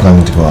hope you're not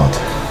planning to go out.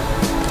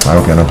 I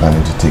hope you're not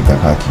planning to take the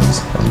car keys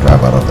and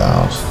drive out of the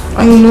house.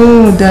 I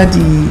know,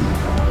 Daddy.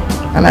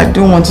 And I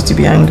don't want you to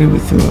be angry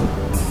with me.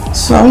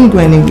 So I won't go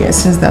anywhere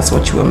since that's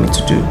what you want me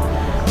to do.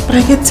 But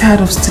I get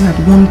tired of staying at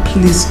one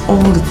place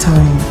all the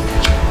time.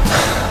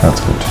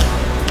 That's good.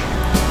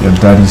 Your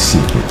daddy's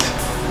secret.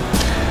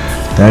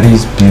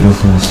 Daddy's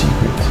beautiful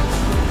secret.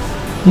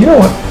 You know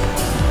what?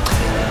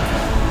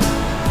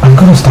 I'm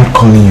gonna start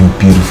calling you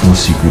beautiful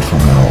secret from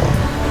now on.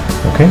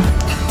 Okay?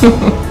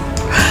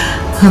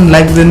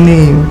 Unlike the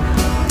name,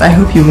 I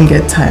hope you won't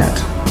get tired.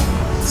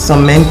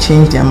 Some men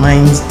change their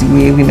minds the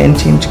way women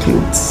change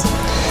clothes.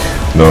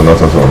 No,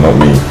 not at all, not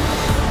me.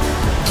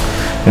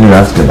 Anyway, I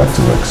have to get back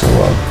to work, so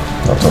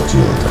I'll talk to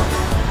you later.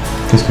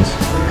 Kiss, kiss.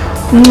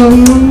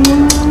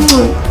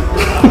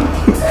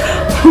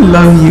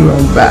 Love you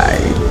and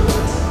bye.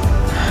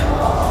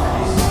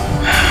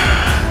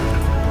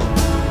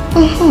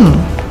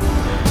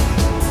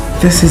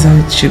 This is how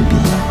it should be.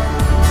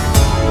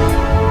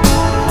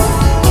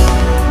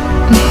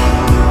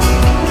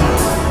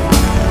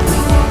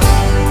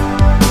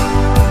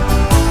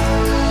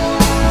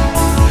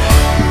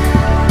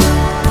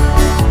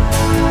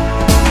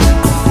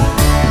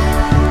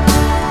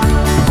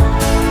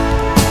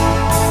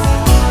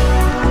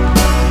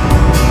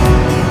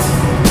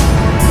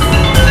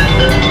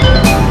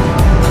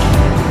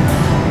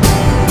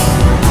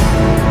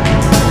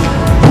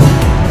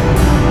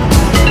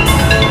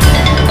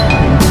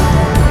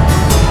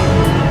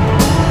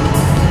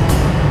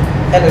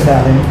 Hello,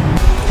 darling.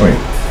 Wait,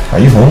 are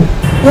you home?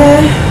 Yeah,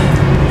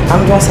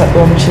 I'm just at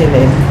home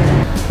chilling.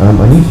 I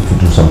need you to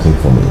do something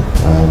for me.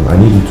 I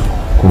need you to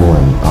go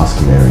and ask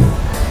Mary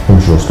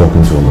whom she was talking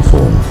to on the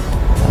phone.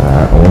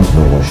 I want to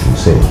know what she would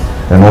say.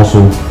 And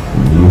also,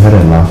 you had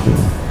her laughing.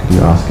 Could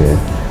you ask her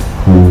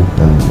who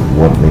and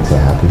what makes her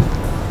happy?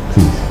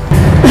 Please.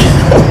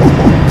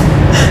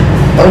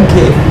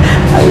 Okay,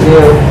 I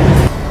will.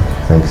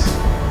 Thanks.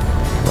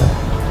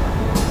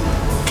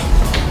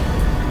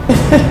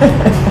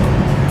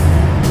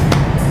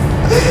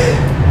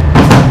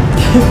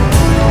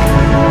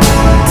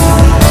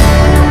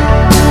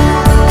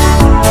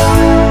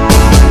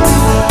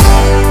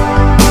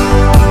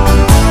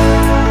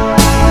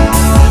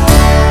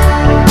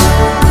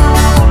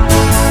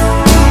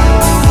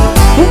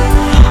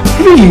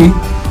 Really?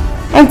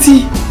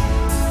 Auntie,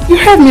 you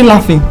heard me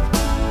laughing.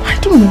 I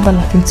don't remember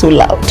laughing so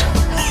loud.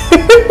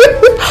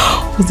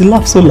 Was the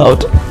laugh so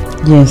loud?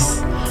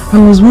 Yes. I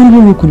was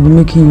wondering what could be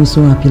making you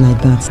so happy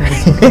like that.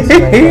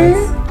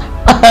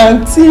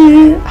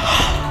 Auntie,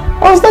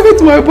 I was talking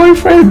to my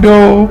boyfriend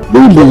though.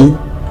 Really?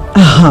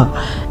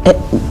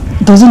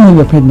 Does he know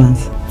you're pregnant?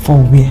 For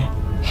where?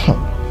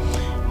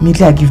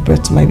 Immediately I give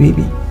birth to my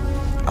baby,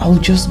 I'll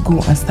just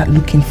go and start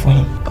looking for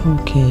him.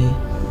 Okay.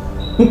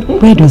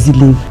 Where does he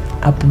live?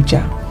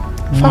 Abuja.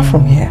 Far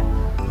from here.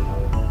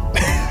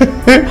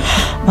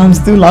 I'm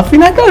still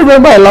laughing. I can't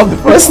remember I laughed the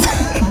first time.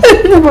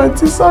 But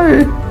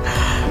sorry.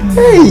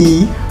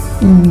 Hey.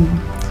 I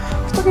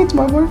was talking to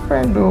my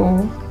boyfriend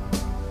though.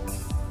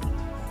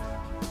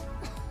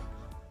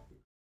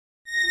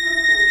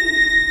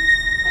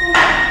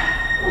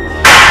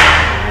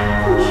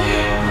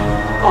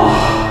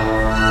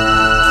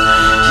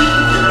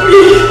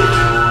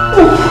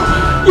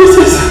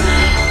 Yes.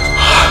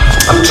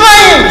 I'm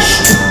trying.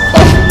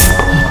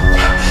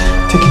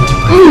 Take it deep.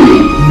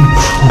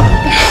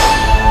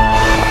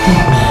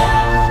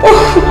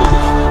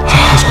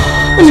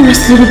 Let me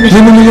rest a little bit. No,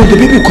 the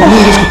baby will come. No,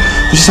 let's go.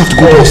 We just have to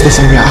go downstairs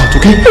and we are out,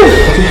 okay?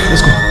 Okay,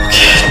 let's go.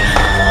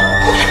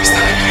 Let me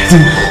stand like this.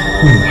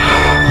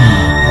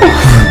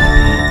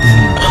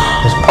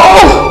 Let's go.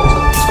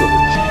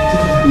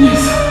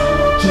 Yes.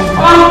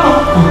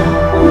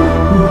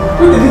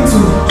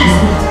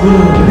 Wait,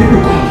 the baby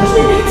will come.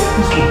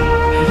 Let's go.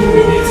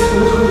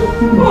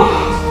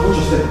 Hold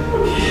your step.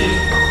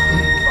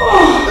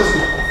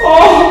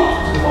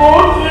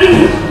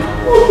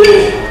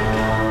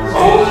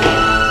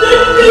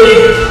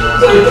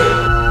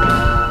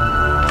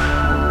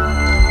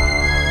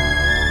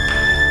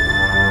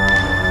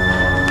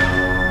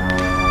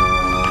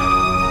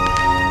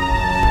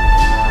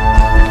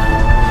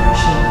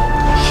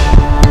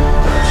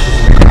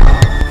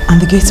 And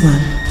the gate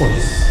man? Oh,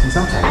 he's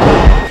outside.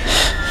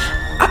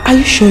 Are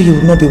you sure you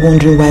will not be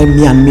wondering why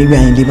me and Mary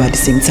are in labor at the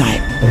same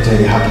time? Let me tell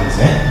you, it happens,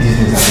 eh? These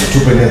things happen. Two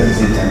pregnancies at the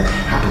same time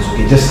happens,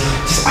 okay? Just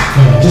act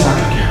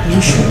like you're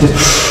you sure?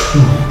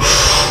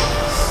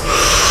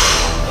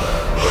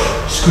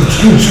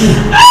 Scream.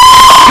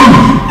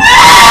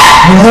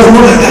 No,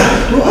 like that.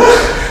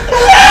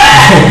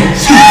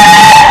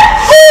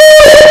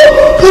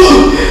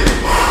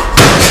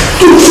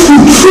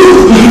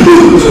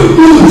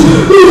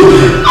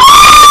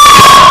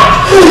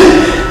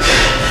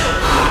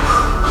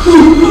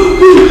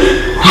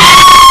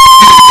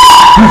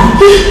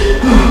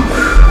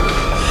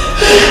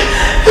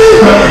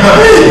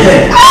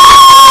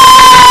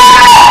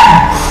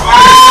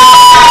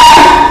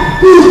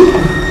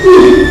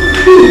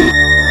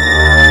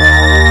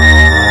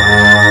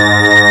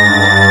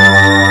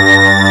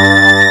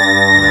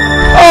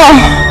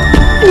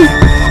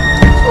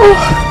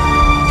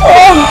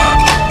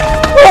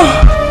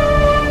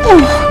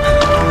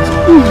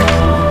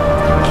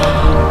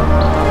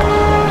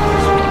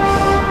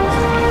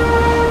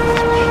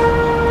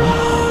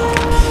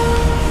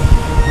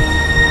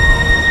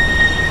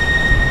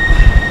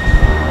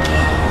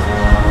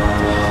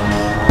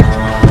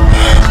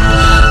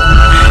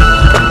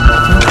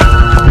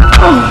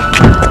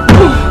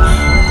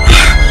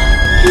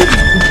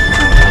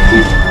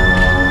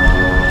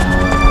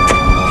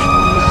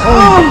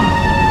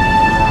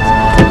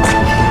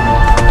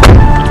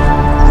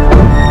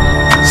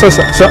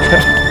 Sir.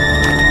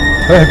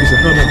 Can I help you, sir?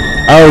 No.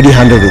 I already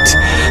handled it.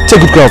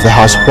 Take good care of the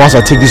house whilst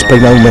I take this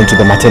pregnant woman to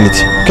the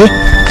maternity, okay?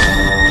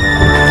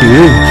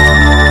 Yeah.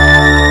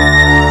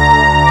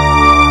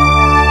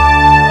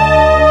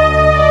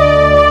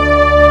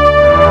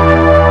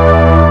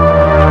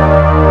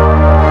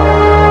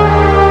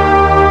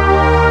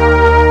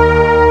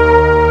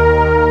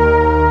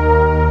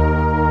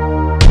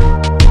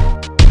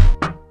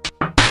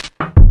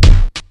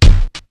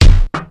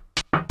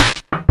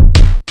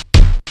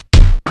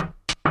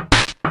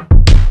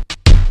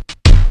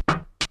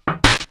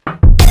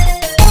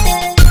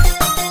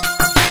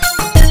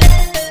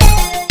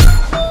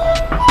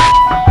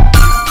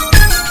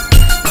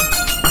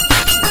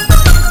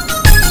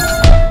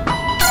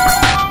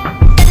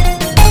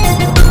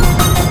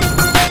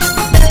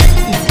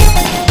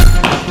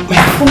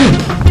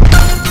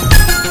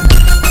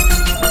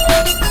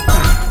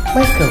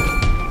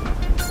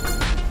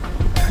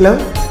 Hello?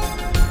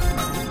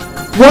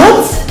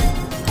 What?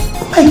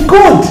 Oh my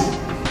God!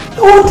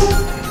 Lord,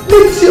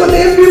 let your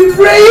name be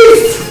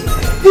praised!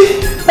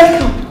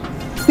 Michael,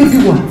 baby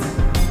what?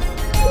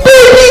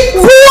 Baby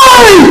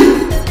boy!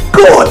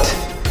 God!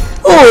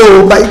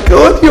 Oh my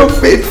God, you're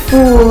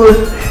faithful.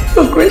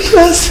 You're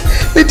gracious.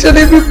 Let your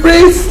name be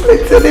praised.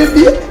 Let your name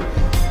be...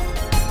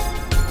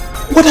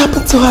 What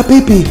happened to her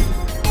baby?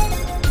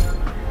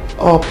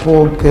 Oh,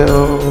 poor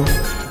girl.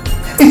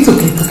 It's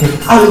okay, it's okay.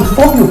 I'll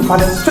inform your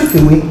father straight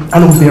away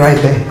and we'll be right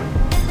there.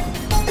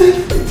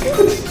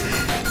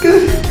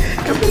 Good.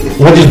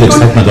 What is the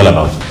excitement all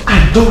about?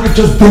 Adora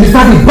just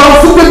delivered a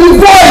bouncing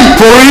baby boy!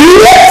 For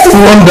real?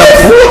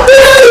 Wonderful.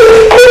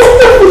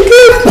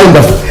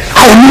 Wonderful.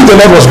 I knew the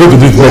Lord was going to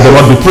do it, but the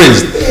Lord be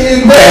praised.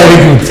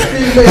 Very good.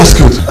 That's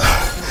good.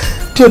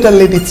 The other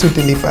lady too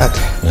delivered.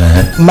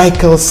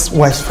 Michael's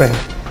wife's friend.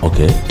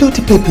 Okay. Though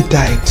the baby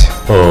died.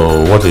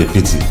 Oh, what a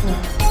pity.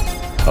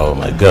 Oh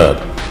my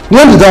God.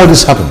 When did all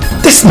this happen?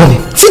 This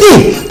morning.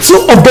 Today.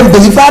 2 of them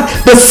delivered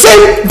the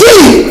same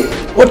day.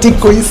 What a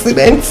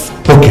coincidence.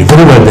 Okay,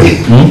 very well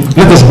then.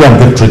 Let us go and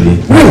get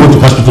ready. We'll go to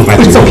hospital right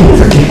away. It's okay,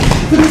 it's okay.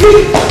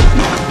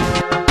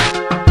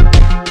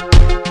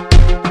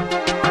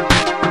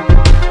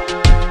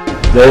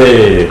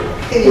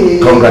 Hey,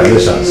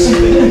 congratulations.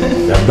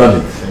 You have done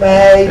it.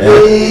 My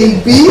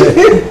baby.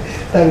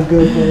 Thank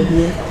God,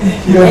 baby.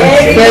 You're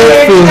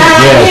faithful.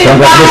 Yeah,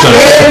 congratulations.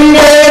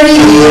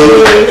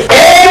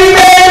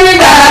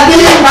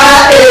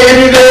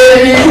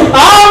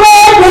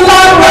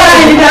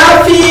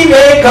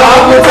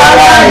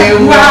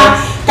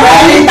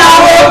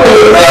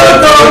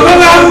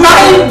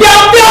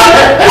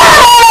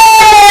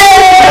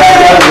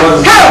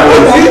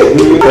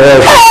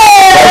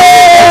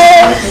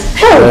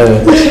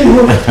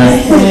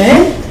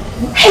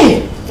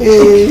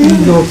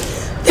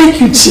 Thank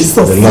you, Jesus.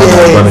 The Lord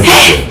has done it.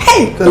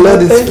 The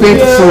Lord is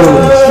faithful.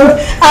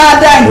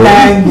 I've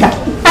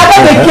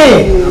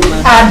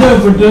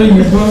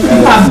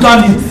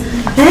done it.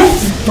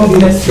 God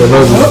bless you. The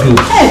Lord is good.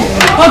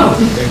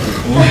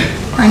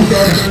 Thank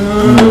God.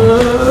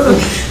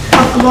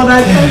 Lord, I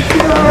thank you.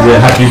 It's a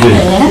happy day.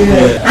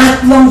 At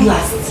long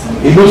last.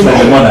 It looks like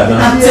the mother, don't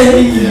I'm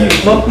telling you.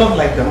 Not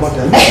like the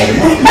mother.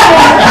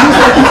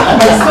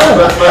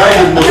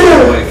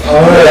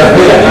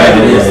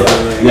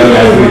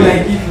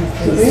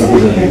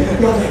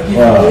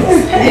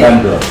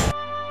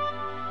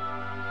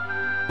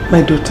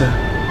 My daughter,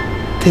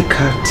 take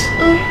heart.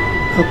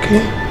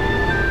 Okay?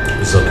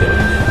 It's okay, my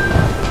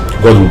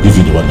dear. God will give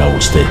you the one that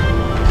will stay.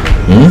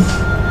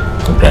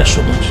 Congrats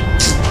so much.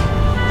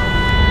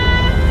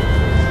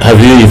 Have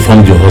you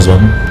informed your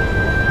husband?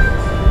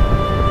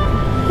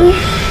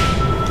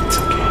 It's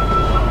okay.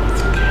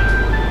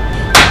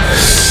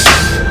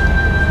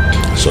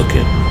 It's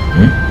okay.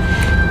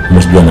 You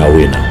must be on our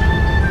way now.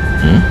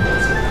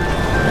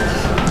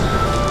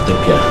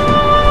 Take care.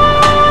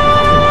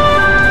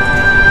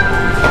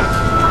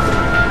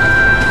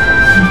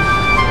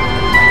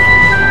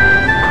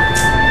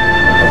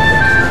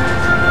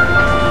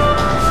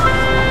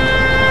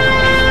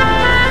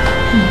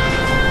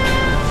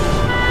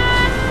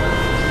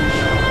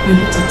 We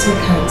need to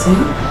take her to.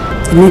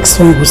 The next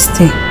one will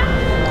stay.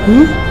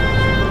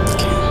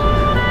 Okay.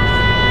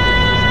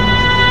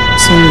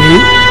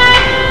 Sorry.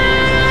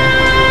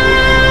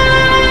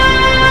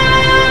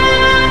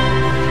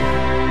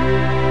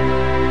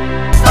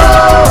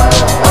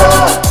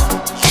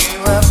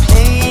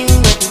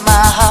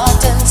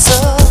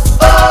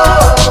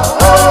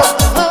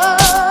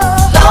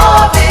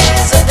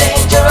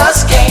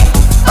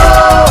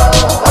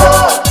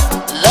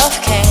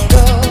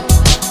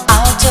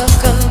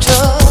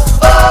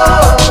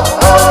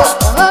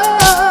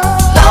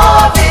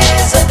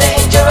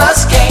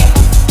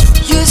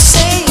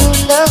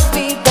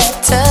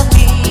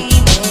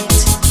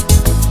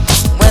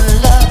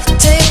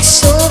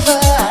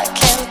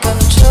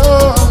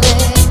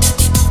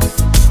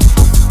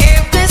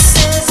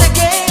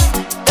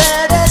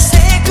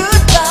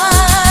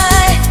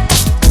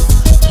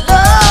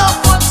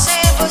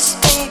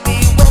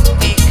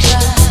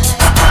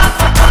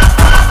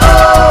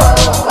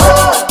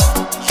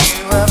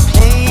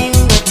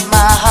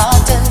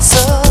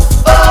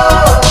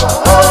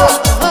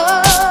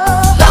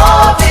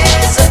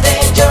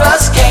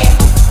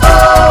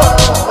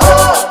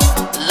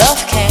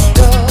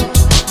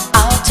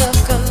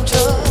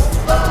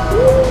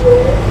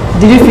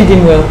 Did you feed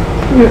him well?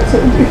 Yes, I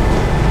did.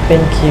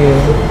 Thank you.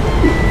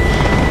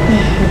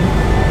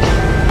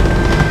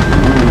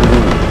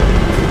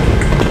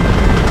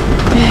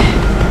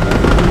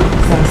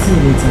 So I'll see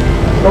you later.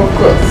 Of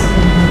course.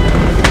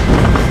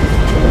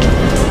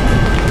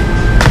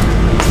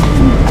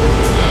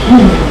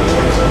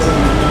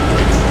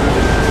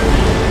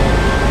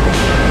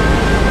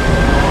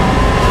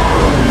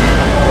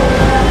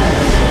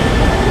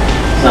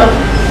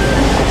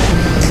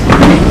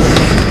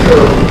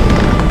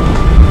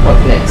 What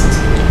next?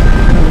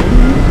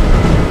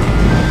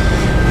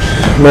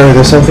 Mary,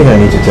 there's something I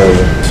need to tell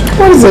you.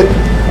 What is it?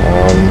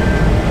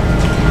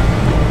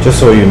 Just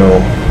so you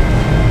know,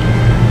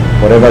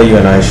 Whatever you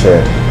and I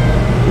shared,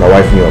 my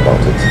wife knew about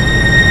it.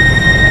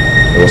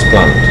 It was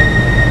planned.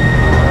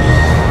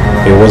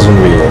 It wasn't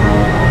real.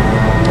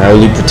 I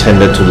only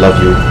pretended to love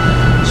you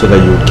so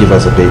that you would give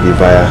us a baby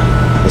via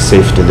a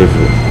safe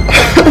delivery.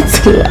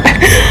 That's a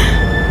lie.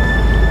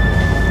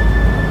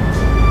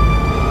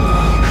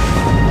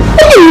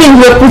 What do you mean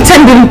you're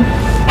pretending?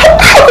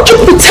 How would you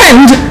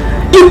pretend?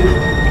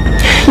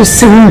 You're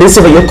saying this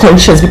over your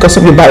conscience because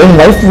of your barren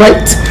wife,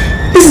 right?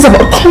 This is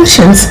about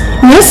conscience,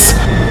 yes?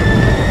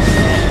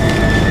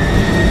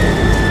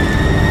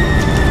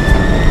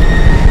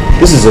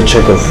 This is a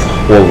check of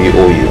what we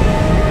owe you.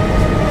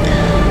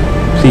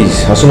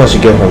 Please, as soon as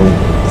you get home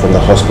from the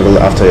hospital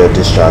after your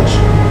discharge,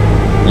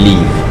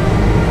 leave.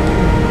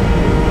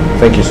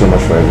 Thank you so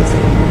much for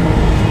everything.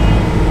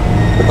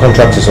 The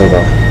contract is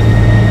over.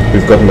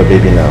 We've gotten the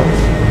baby now.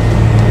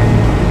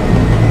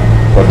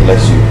 God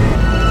bless you.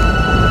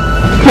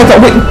 Mother,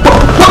 wait,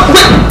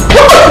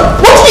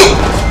 what are you...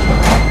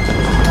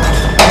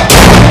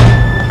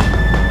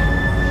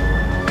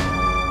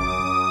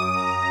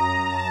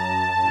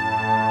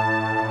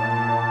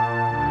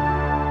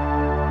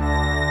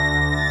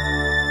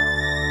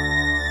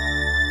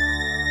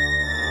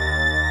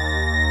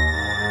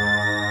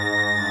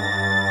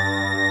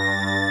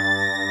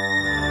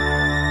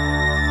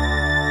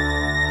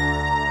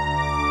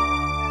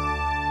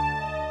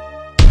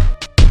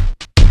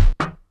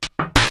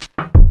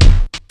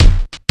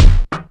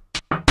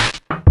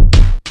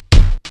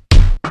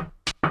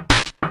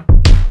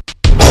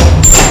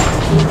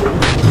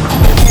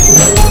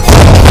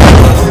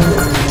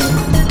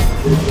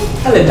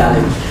 Hello,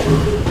 darling.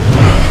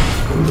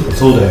 I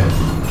told her.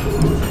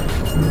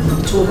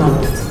 You told her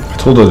what? I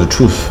told her the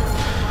truth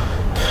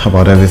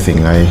about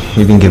everything. I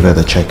even gave her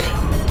the check.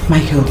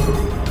 Michael,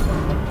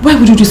 why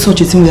would you do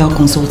such a thing without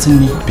consulting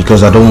me?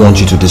 Because I don't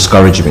want you to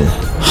discourage me.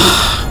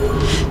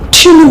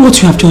 Do you know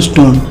what you have just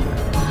done?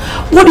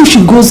 What if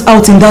she goes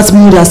out in that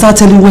mood and starts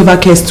telling whoever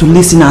cares to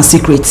listen our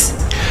secrets?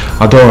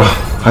 Adora,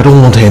 I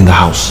don't want her in the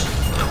house.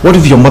 What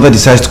if your mother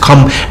decides to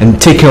come and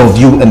take care of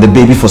you and the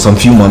baby for some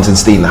few months and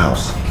stay in the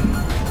house?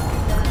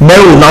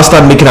 Mary will now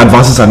start making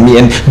advances on me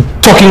and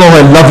talking all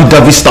her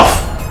lovey-dovey stuff.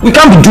 We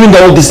can't be doing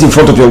all this in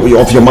front of your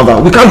mother.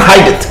 We can't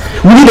hide it.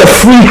 We need a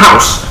free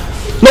house.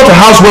 Not a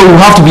house where we'll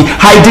have to be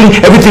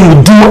hiding everything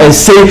we do and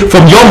say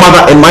from your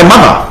mother and my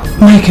mother.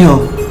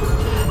 Michael,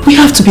 we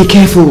have to be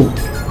careful.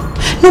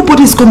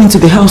 Nobody's coming to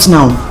the house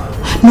now.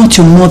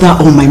 Not your mother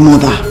or my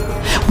mother.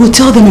 We'll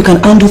tell them you can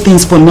handle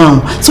things for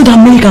now so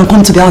that Mary can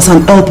come to the house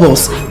and help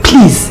us.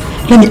 Please,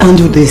 let me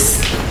handle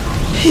this.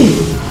 Hey,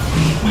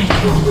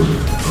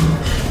 Michael.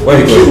 Where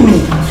are you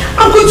going?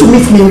 I'm going to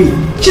meet Mary.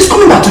 She's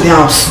coming back to the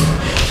house.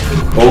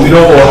 But we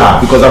don't owe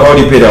her because I've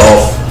already paid her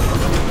off.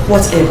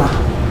 Whatever.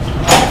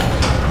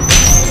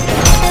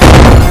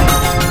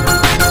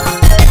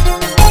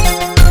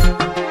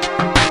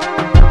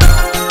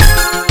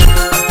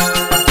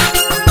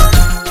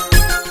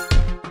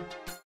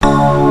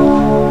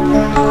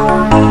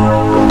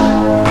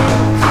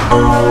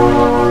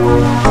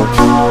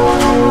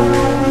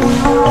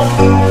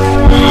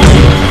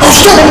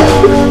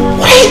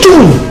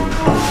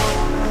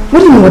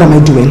 What am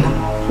I doing?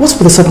 What's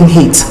with the sudden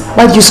hate?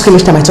 Why did you scream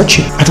each time I touch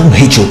you? I don't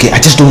hate you, okay? I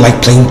just don't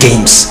like playing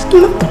games.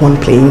 You're not the one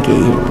playing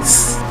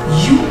games.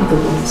 You are the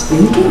one who's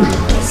playing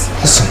games.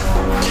 Listen,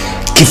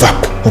 give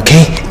up,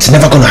 okay? It's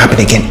never gonna happen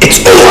again. It's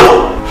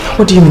over!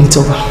 What do you mean it's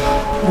over?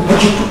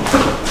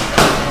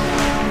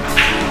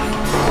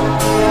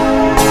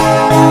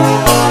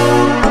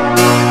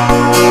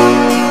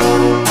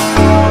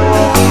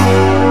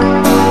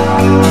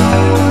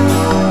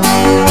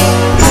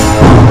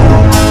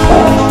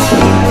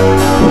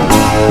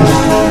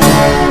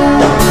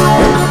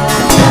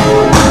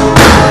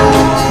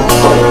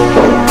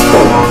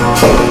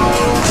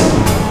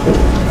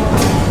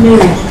 Mary,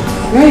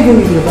 where are you going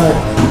with your bag?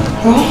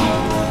 Huh?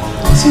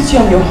 Since you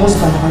and your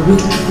husband are going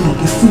to treat me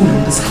like a fool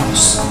in this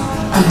house,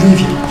 I'm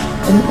leaving.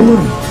 And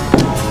alone.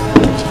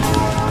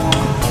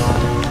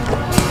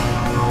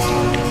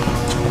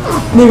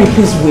 Mary,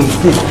 please wait,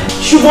 please.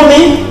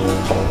 Shubami?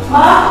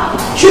 Ma?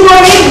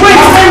 Shubami, wait,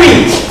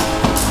 Mary!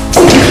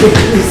 Wait,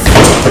 please.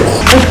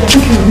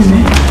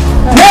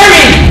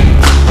 Mary!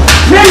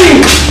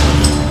 Mary!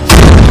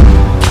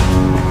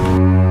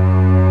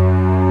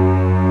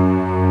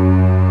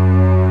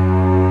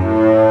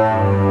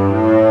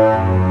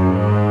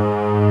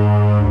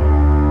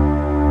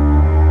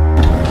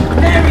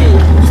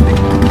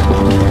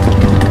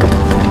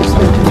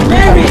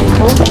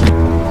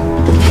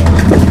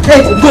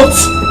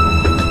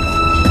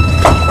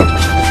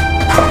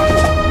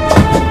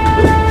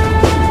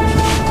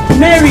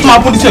 Come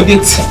and put it to your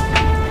gate.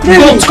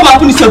 Don't come and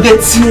put it to your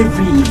gate. Mary,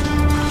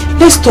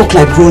 let's talk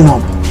like grown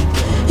up.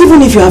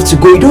 Even if you have to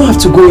go, you don't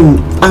have to go in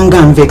anger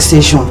and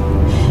vexation.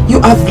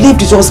 You have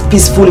lived with us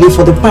peacefully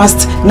for the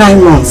past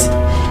 9 months.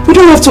 We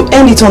don't have to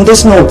end it on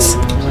this note.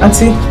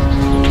 Auntie,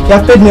 you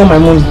have paid me all my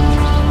money.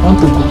 I want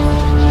to go.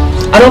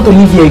 I don't want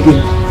to live here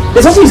again.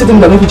 There's nothing you said to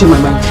me that made me change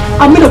my mind.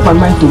 I made up my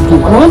mind to go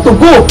and I want to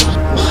go.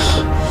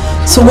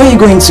 So where are you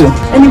going to?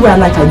 Anywhere I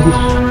like, I go.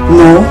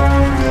 No.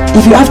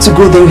 If you have to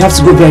go, then you have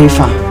to go very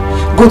far.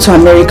 Go to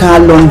America,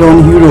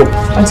 London, Europe.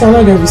 Auntie, I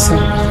don't get visa.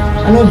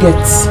 I don't get.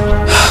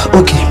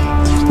 Okay.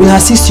 We'll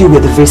assist you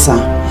with the visa.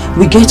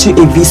 We get you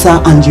a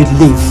visa and you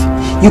leave.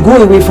 You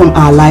go away from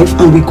our life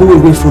and we go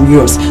away from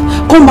yours.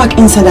 Come back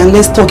inside and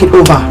let's talk it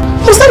over.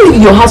 Must I leave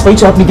in your house for you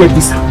to help me get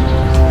visa?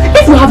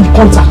 If you have the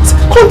contact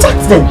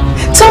them.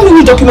 Tell me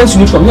which documents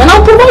you need from me and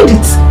I'll provide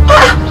it.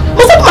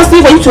 Must I must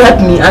leave for you to help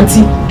me,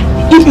 Auntie?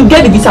 If you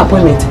get the visa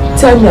appointment,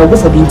 tell me I'll go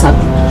for the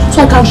interview.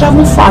 So I can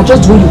travel far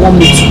just the way you want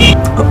me to.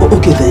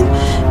 Okay then.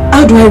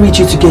 How do I reach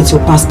you to get your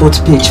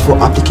passport page for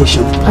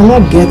application? I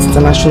not get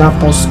international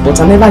passport.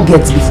 I never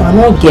get before. I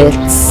not get.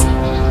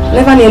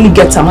 Never nearly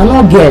get them. I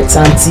not get,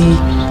 Auntie.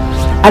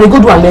 I will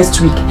go do it next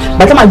week.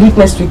 By the time I do it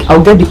next week,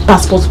 I'll get the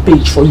passport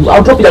page for you.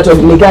 I'll drop it at your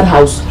Megad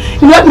house.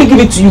 You let me give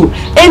it to you.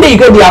 Any day you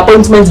get the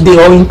appointment day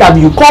or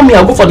interview, call me,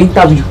 I'll go for the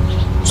interview.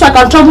 So I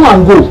can travel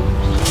and go.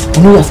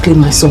 I know you have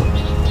claimed my son.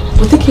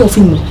 But take care of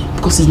him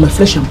because he's my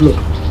flesh and blood.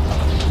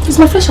 He's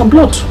my flesh and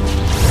blood.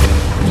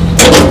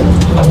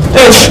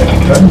 Hey,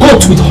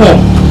 goat with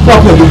horn.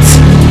 Open your gates.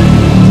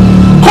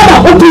 Come on,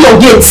 open your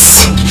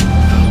gates.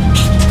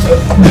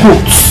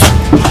 Goats.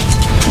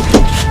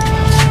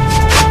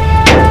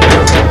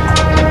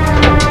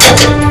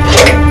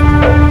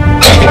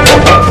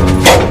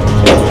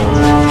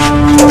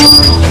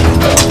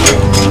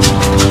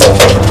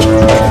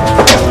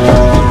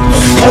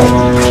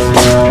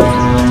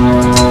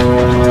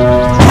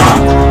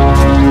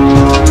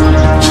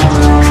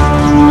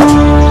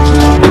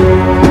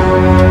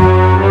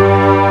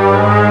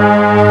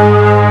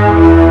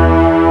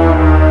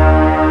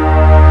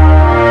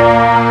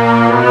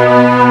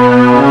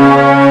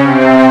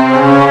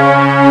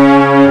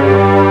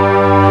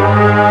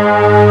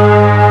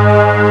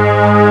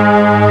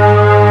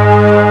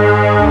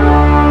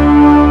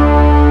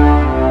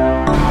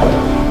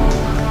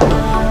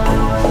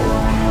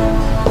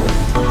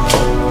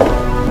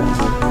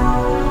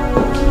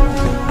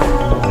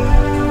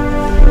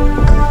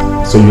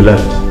 So you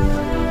left?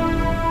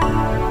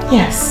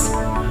 Yes.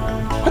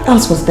 What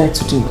else was there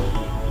to do?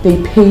 They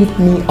paid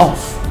me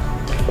off.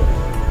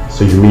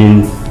 So you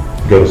mean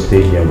you gotta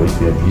stay here and wait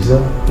for your visa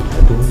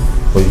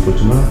before you go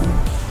to America?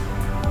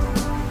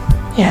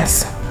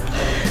 Yes.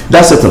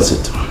 That settles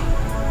it.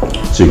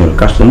 So you're gonna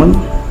cash the money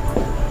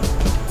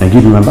and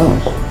give him a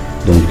balance.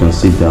 Then you can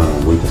sit down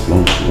and wait as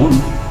long as you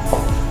want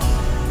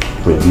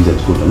for your visa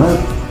to go to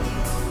America.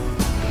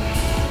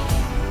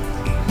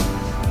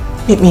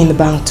 Meet me in the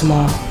bank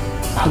tomorrow.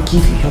 I'll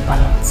give you your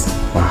balance.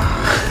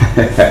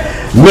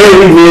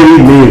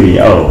 Mary.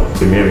 Oh,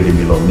 the Mary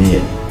didn't belong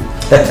me.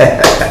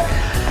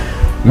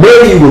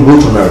 Mary will go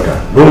to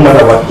America, no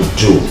matter what you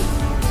do.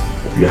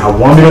 If you have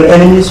 1 million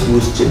enemies, you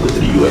will still go to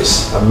the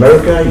US.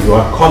 America, you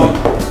are coming.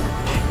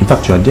 In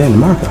fact, you are there in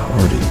America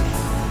already.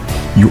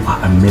 You are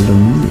a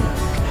millionaire.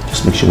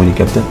 Just make sure when you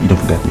get there, you don't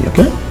forget me,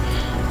 okay?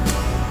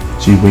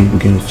 So we're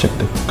going to check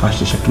the cash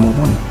to check tomorrow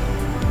morning.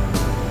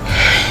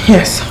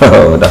 Yes.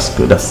 Oh, that's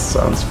good. That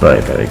sounds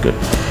very, very good.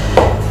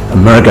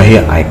 America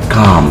here, I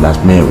come. That's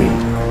Mary.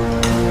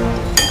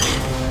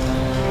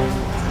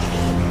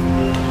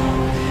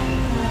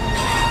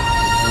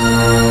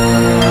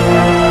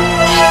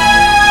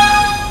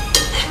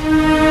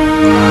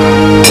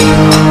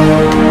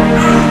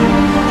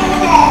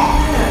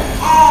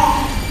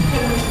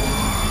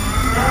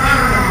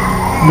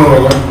 No,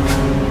 madam.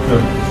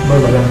 No,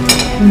 madam.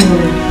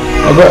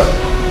 No.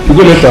 You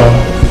go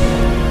later.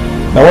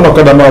 Now one of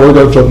the man will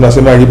just drop na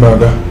say give my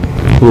order.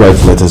 Who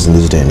writes letters in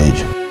this day and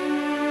age?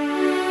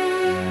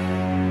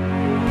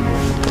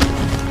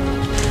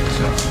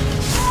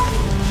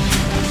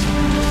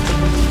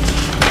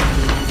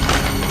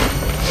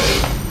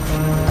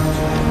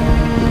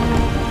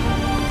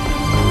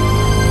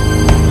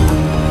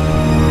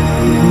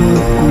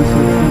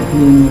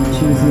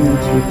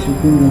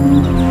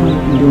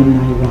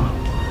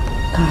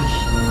 Cash.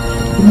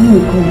 The money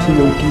will come to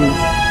your gate.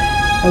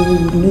 I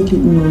will make it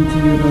known to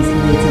you as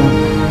later.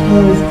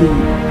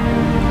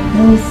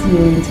 Else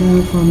your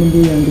entire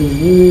family and the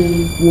whole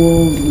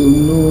world will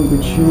know the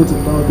truth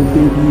about the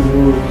baby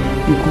world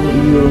you call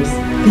yours.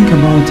 Think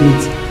about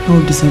it. How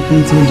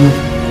disappointed your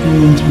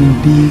parents will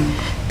be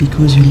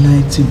because you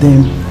lied to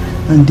them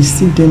and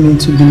deceived them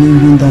into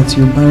believing that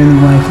your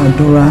barren wife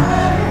Adora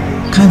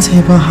can't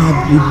ever have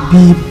a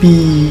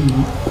baby.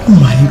 Oh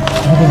my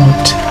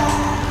God.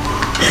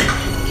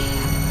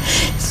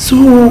 So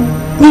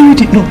Mary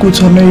did not go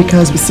to America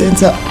as we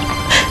sent her.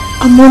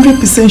 I'm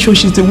 100% sure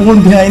she's the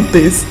one behind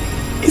this.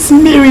 It's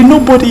Mary,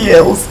 nobody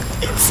else.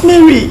 It's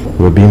Mary.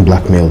 We're being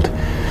blackmailed.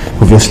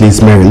 Obviously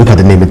it's Mary. Look at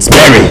the name, it's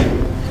Mary.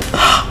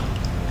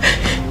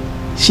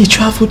 She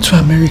traveled to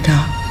America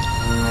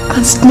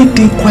and sneaked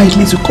in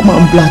quietly to come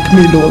and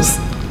blackmail us.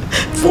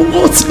 For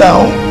what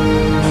now?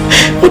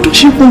 What does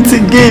she want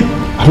again?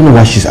 I don't know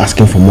why she's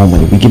asking for more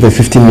money. We give her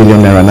 15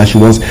 million naira, now she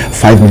wants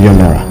 5 million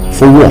naira.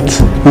 For what?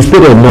 We've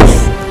paid her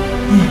enough.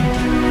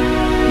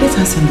 Let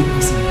her send the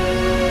person.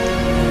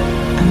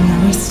 And we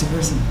arrest arrest the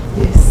person.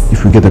 Yes.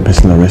 If we get the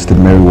person arrested,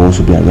 Mary will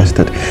also be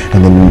arrested,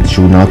 and then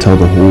she will now tell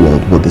the whole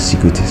world what the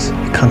secret is.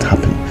 It can't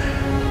happen.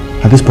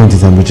 At this point in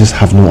time, we just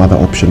have no other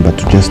option but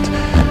to just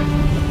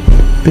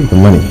pay the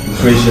money.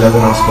 Pray she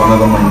doesn't ask for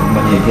another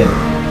money again.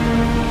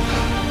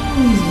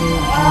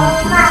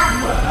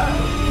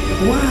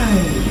 Why?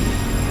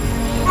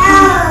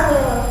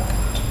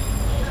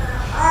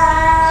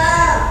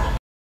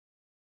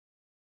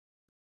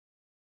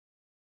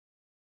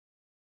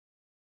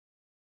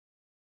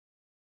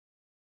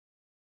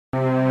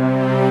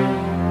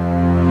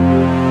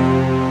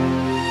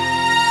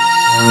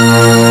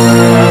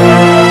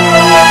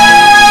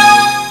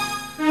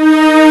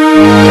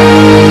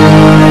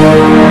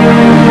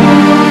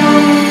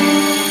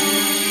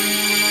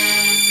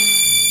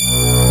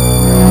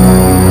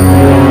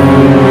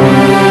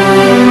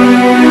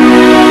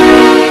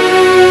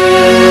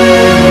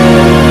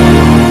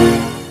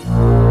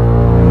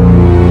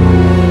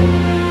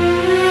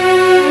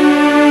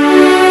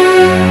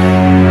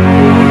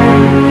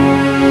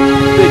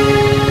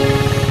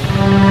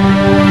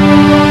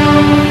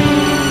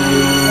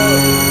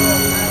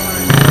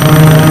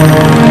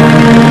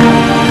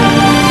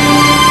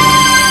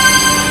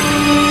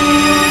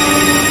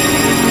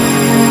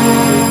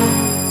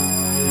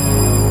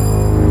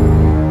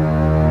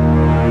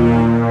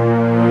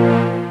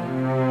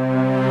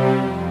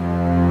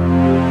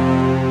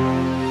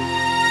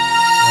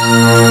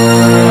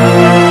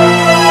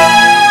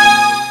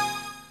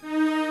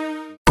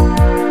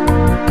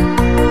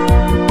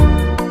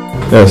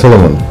 Yeah,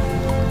 Solomon.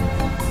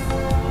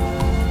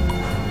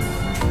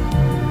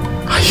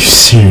 Are you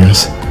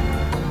serious?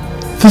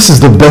 This is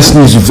the best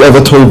news you've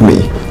ever told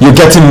me. You're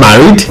getting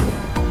married?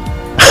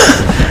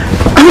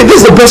 I mean,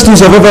 this is the best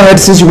news I've ever heard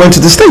since you went to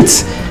the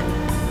States.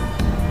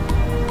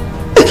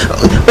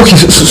 Okay,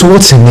 so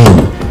what's her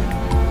name?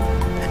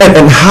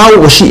 And how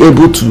was she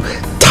able to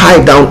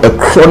tie down a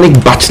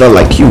chronic bachelor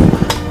like you?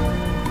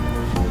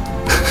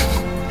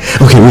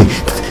 Okay, wait.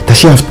 Does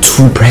she have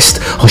 2 breasts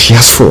or she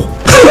has 4?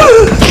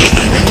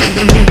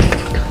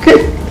 Okay.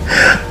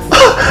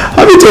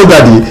 Have you told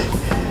Daddy?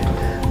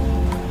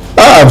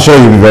 I'm sure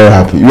you'll be very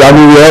happy. I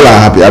mean, we all are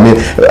happy. I mean,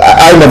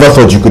 I never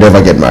thought you could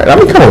ever get married. I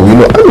mean, come on,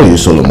 I know you,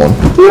 Solomon.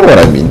 You know what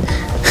I mean?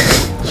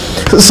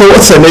 So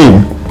what's her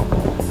name?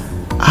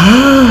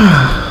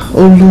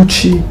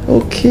 Oluchi.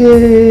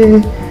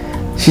 Okay.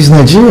 She's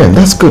Nigerian.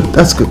 That's good.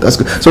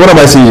 So when am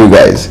I seeing you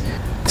guys?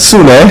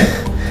 Soon, eh?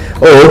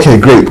 Oh, okay,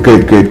 great.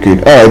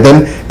 Alright,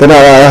 then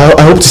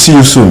I hope to see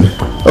you soon.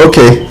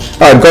 Okay.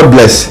 Alright, God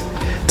bless.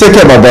 Take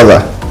care, my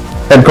brother.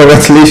 And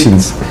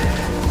congratulations.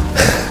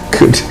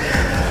 Good.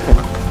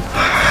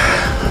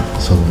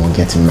 Solomon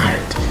getting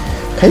married.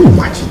 Can you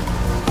imagine?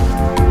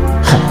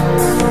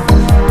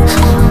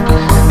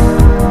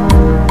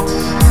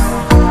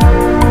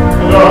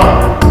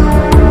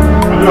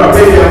 Adora,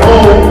 baby, I'm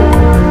home.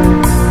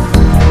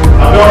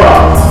 Adora.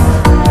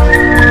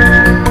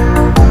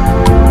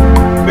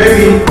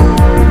 Baby.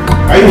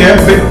 Are you here?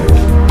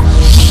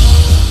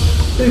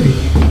 Baby.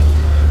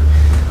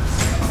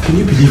 Can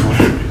you believe what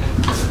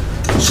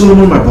happened?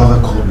 Solomon, my brother,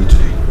 called me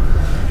today.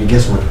 And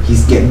guess what?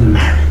 He's getting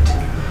married.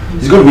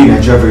 He's going to be in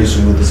Nigeria very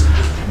soon with his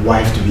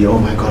wife to be. Oh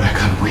my God, I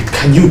can't wait.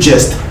 Can you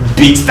just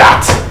beat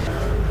that?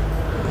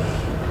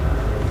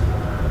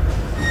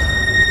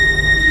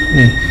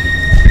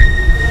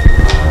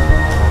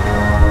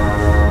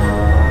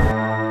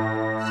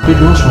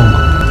 Baby, what's wrong?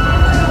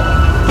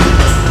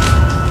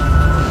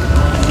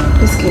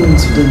 This came in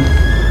today.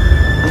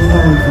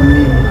 Another one from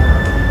Mary.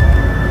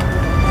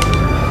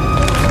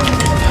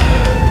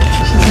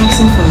 She's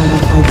asking for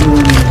another 5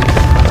 million.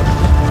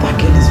 That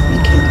girl is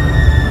wicked.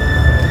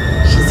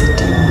 She's a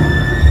demon.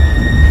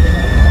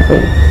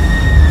 Oh,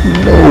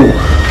 no.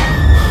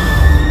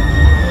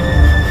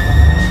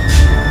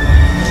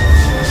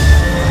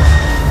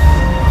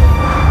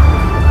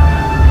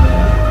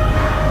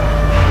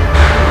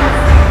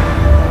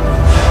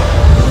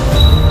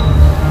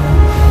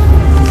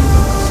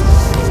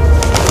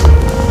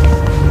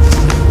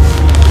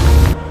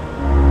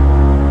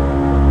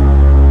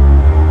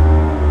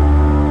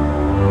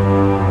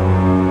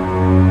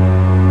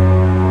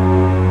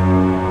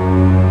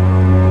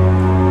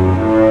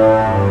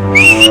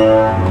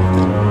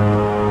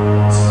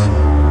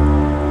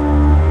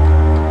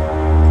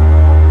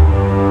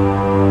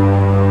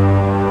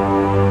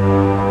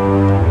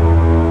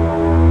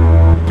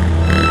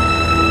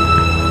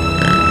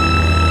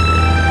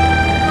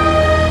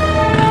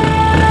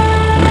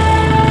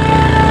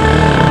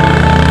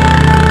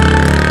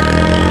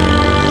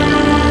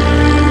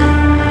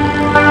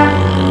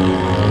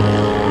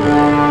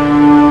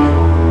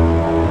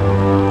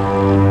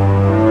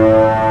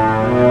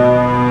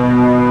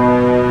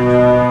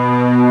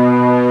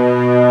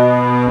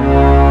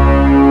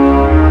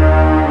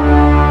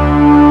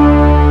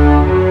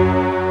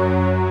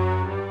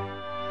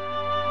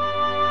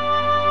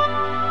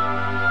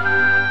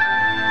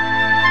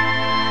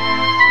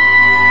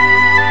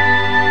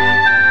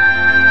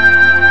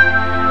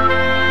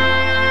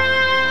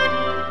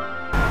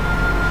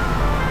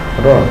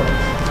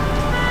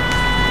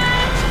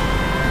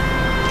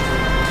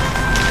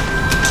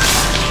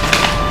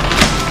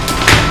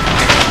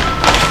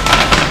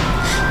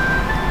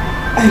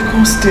 I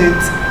caused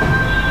it.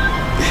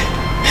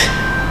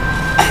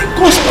 I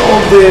caused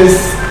all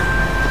this.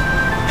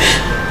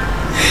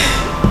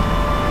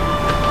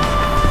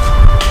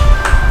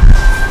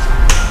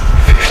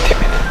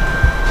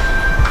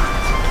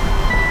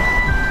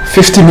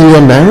 50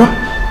 million naira?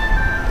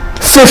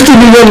 50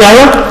 million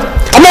naira?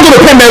 I'm not going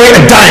to pay Mary a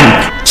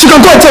dime. She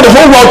can go and tell the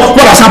whole world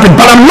what has happened,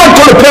 but I'm not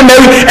going to pay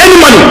Mary any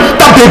money.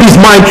 That baby is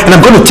mine and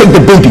I'm going to take the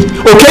baby,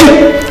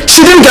 okay?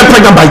 She didn't get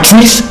pregnant by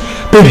trees.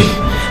 Baby,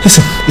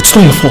 listen, it's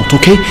not your fault,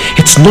 okay?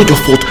 It's not your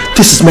fault.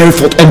 This is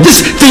Mary's fault and this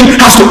thing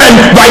has to end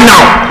right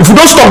now. If we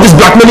don't stop this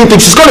blackmailing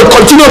thing, she's going to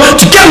continue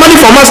to get money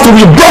from us till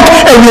we're broke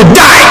and we'll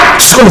die.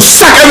 She's going to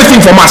suck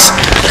everything from us.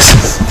 Listen,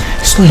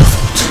 it's not your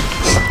fault.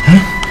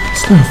 Huh?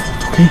 It's not your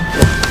fault. Okay?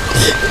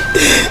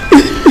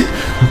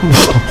 I'm going to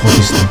stop all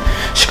this thing.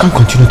 She can't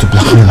continue to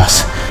blackmail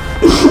us.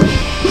 It's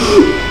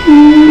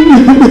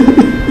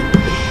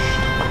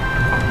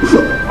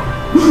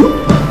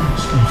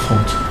not your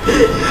fault.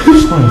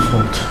 It's not your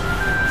fault.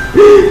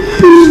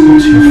 It's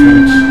not your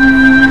fault.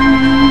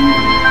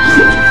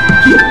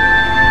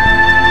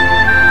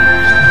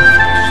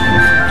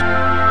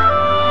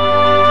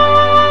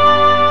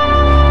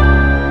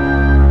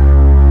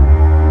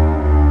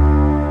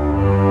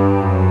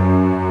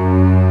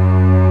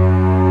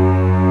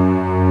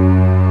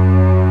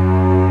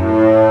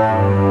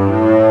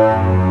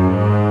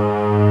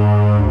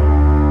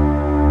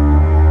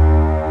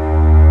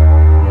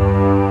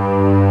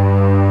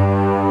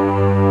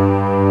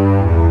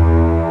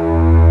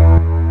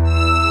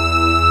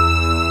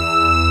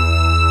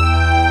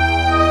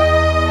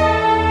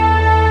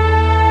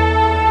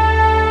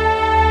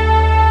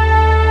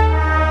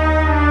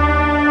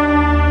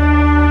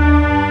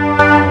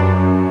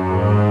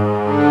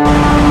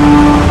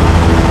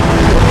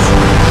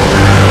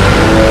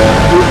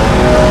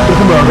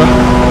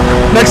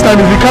 Next time,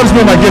 if he comes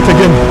near my gate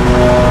again,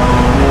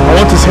 I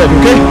want his head,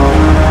 okay?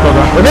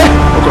 Okay?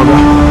 Okay,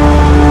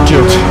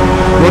 Jilt,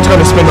 I'm not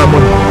gonna spend my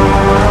money.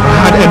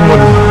 I hard-earned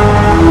money.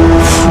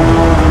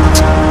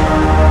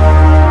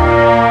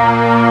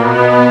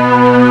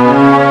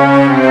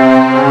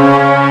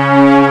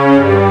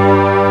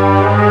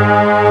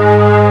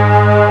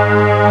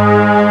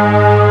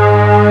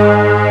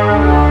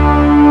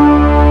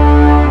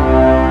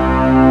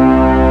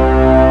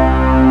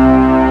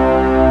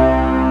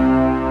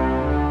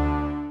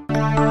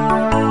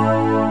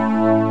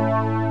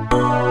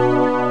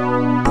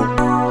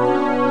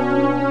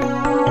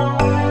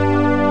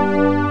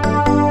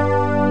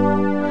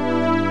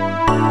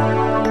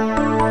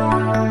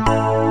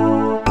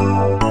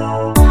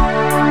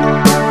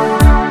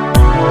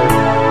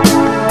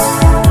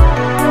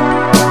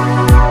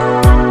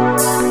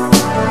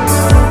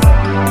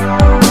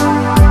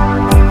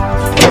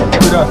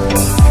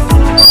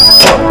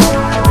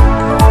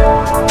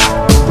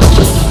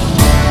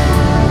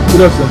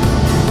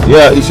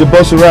 Yeah, is your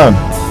boss around?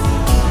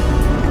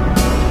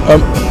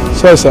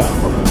 Sorry, sir.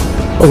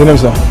 What's your name,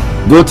 sir?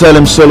 Go tell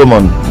him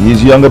Solomon.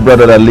 He's younger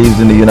brother that lives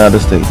in the United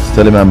States.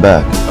 Tell him I'm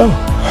back. Oh.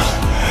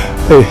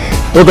 Hey,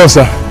 welcome,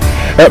 sir.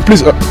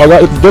 Please,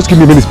 just give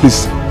me a minute,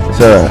 please.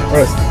 It's alright.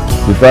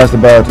 Alright. Be fast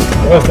about it.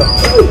 Alright,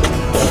 sir.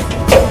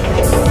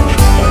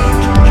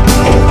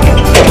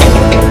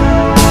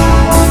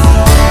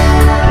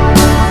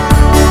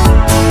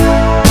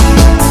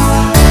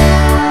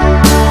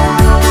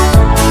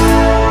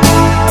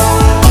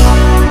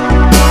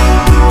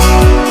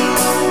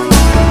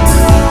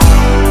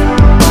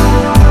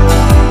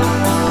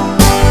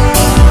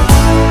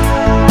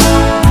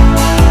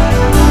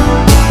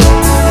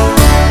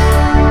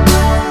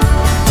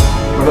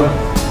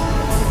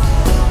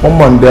 One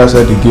man there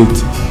outside the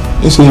gate,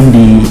 he say him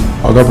be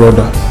Oga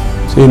brother,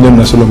 say him name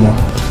na Solomon.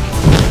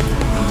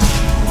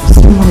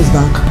 Solomon is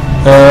back?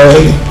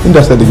 In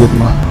outside the gate,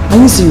 ma. Are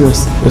you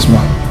serious? Yes,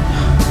 ma.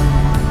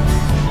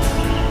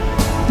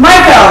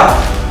 Michael!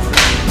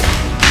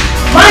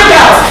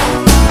 Michael!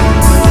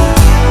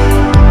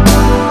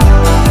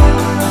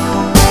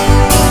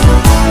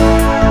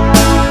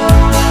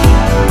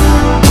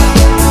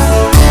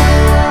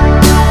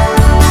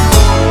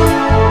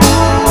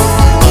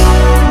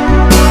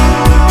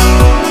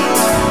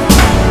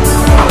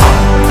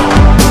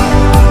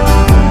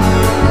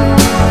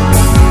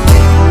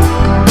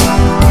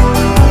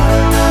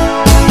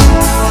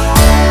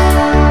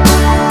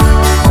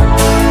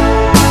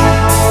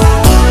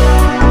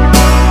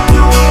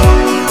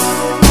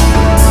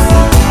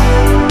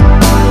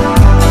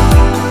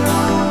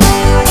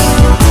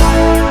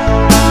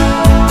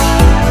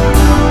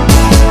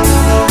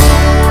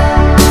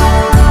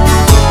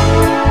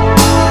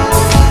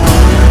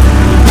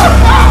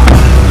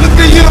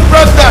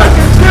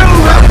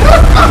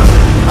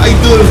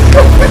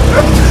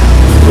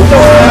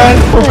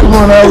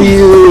 How are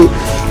you?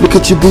 Look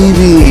at your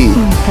baby.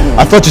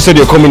 I thought you said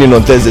you're coming in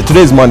on Thursday.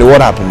 Today's Monday.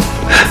 What happened?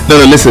 No,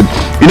 listen.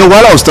 You know,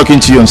 while I was talking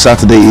to you on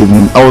Saturday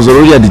evening, I was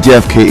already at the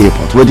JFK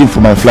airport waiting for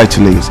my flight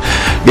to Lagos.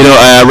 You know,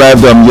 I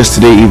arrived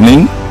yesterday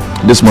evening.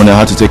 This morning I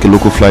had to take a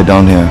local flight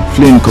down here.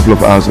 Flew in a couple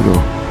of hours ago.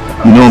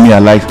 You know me, I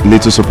like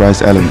little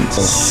surprise elements.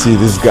 See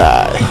this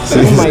guy.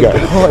 See this guy.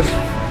 God.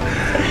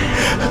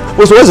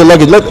 What's the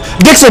luggage?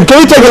 Dixon,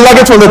 can you take the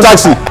luggage from the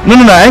taxi? No,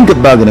 I ain't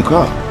got bag in the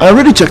car. I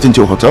already checked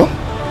into a hotel.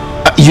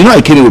 You know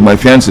I came in with my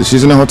fiancée.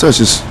 She's in a hotel.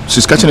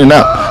 She's catching a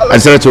nap. I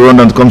decided to run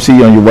down to come see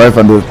you and your wife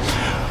and the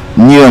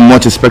new and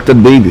much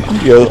expected baby.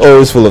 You're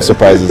always full of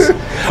surprises.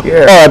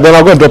 Yeah. Alright, then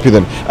I'll go and drop you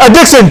then.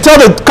 Dixon, tell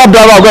the cab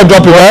driver I'll go and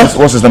drop you, man.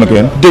 What's his name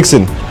again?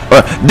 Dixon.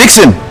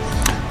 Dixon,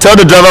 tell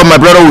the driver my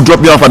brother will drop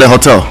me off at the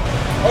hotel.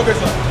 Okay,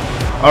 sir.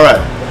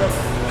 Alright.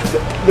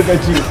 Look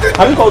at you.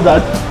 Have you called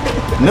that?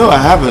 No, I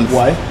haven't.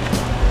 Why?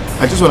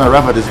 I just want to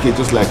rap at this gate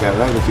just like I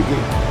rap at the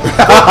gate.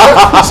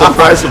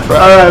 Surprise.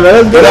 Alright, man.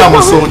 Let's go. I'm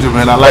a soldier,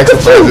 man. I like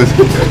surprises.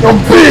 You're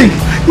big.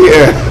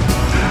 Yeah.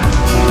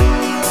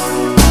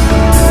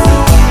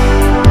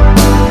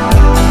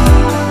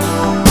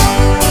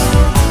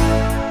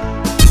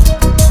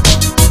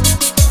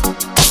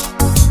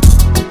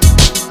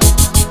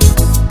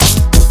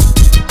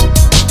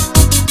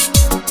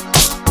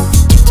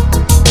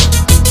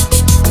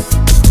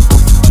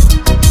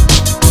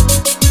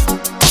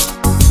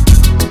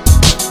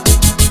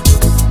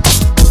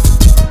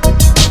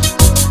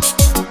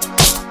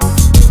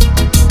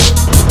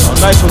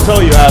 Nice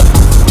hotel you have.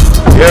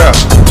 Yeah,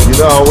 you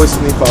know I always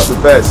sneak out the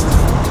best.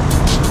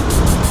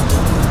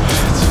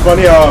 It's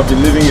funny how I've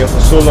been living here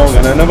for so long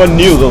and I never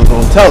knew there was a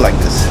hotel like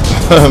this.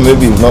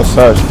 Maybe you've not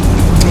searched.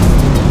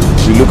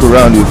 If you look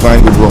around, you'll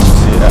find good ones.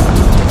 Yeah.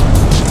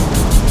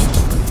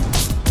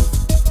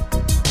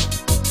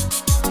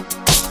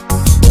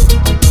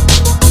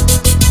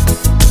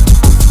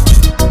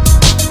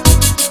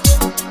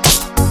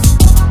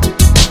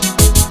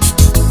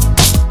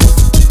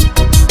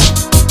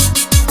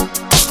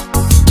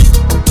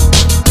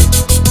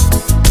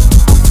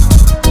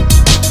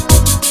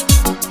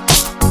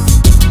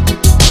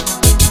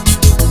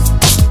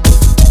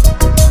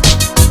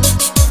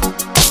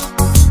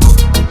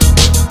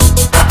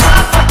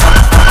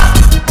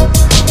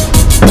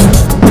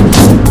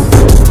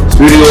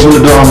 Open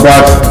the door, I'm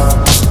back.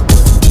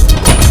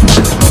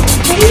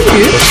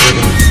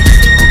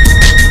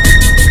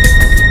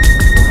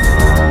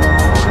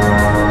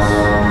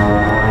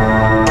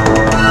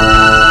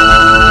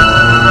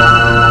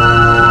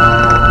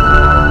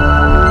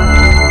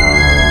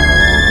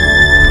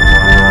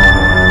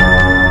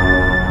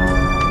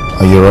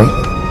 Are you alright?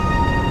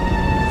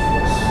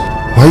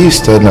 Why are you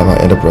staring at my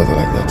elder brother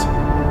like that?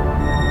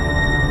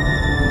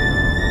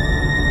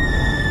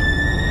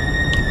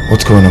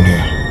 What's going on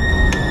here?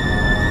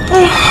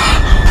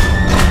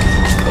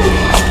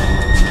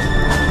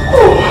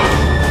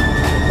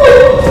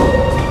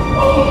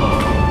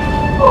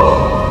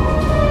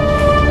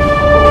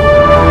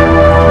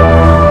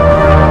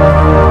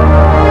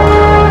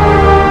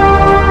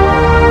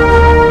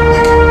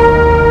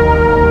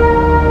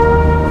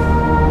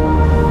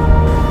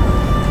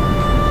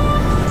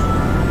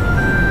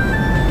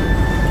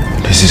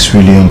 This is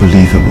really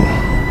unbelievable.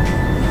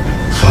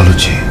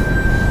 Ology.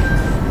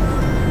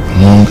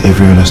 Among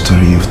every other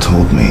story you've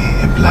told me,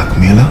 a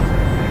blackmailer?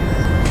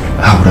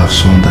 I would have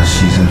sworn that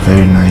she's a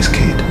very nice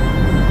kid.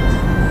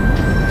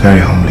 Very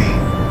homely.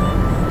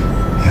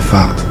 In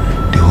fact,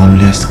 the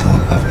homeliest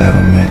girl I've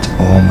ever met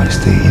all my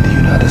stay in the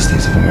United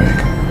States of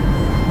America.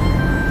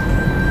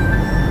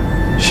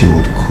 She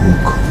would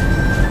cook,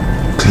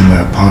 clean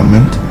my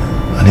apartment,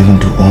 and even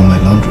do all my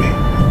laundry.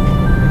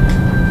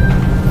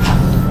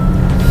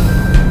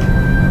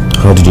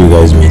 How did you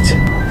guys meet?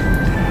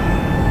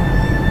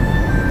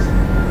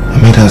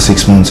 I met her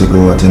 6 months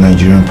ago at a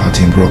Nigerian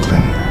party in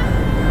Brooklyn.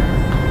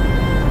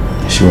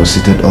 She was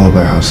seated all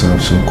by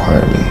herself so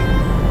quietly.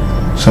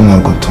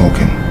 Somehow got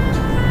talking,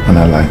 and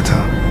I liked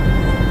her.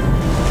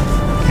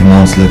 A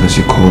month later,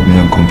 she called me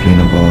and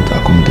complained about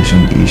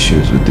accommodation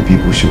issues with the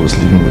people she was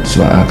living with,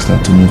 so I asked her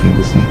to move in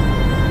with me.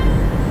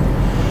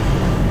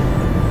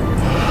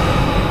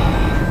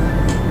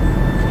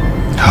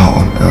 How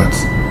on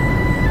earth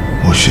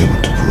was she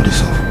able to pull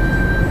this off?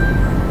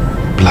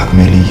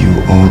 Blackmailing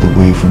you all the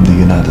way from the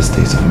United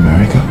States of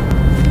America?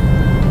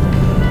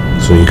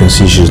 So you can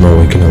see she's not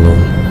working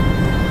alone.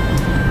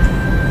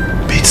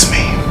 Beats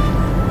me.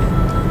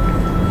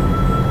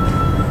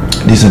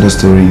 This other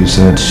story you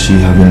said she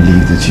having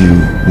lived with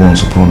you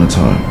once upon a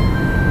time.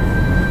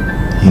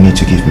 You need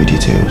to give me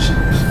details.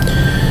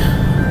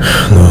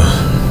 No,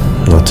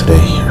 not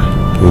today.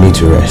 We need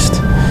to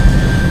rest.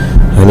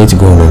 I need to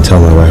go home and tell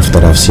my wife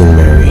that I've seen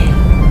Mary.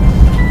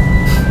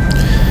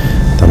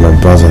 That my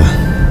brother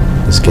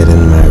is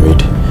getting married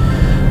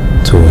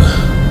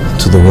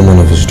to the woman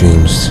of his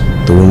dreams,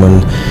 the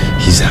woman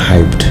he's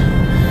hyped,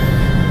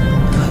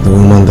 the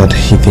woman that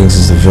he thinks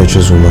is the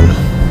virtuous woman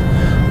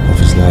of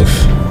his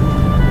life,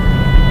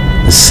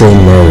 the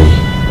same Mary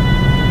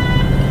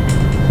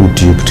who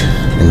duped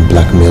and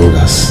blackmailed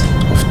us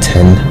of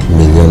 10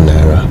 million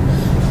naira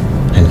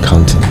and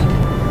counting.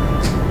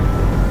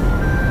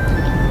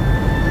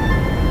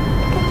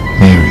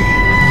 Mary.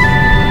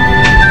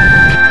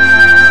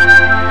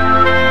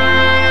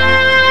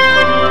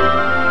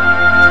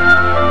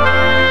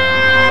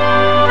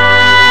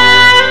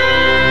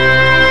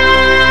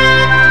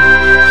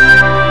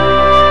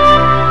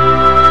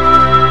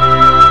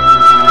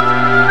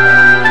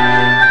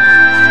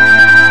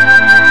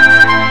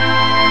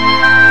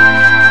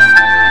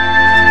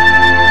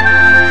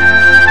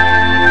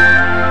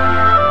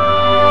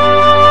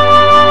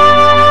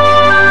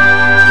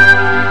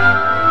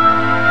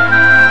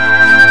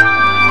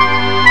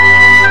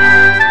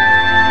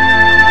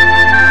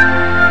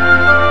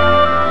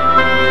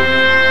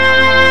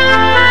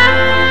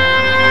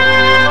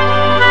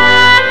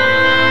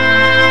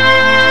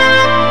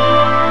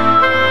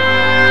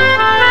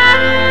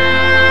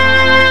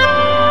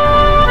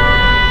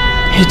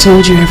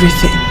 told you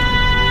everything,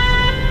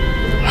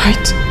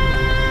 right?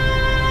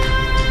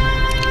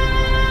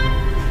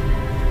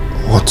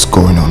 What's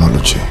going on,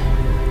 Oluchi?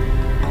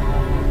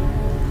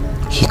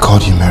 He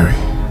called you Mary.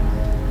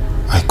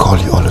 I call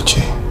you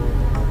Oluchi.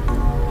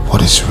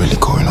 What is really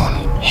going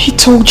on? He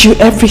told you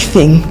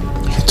everything.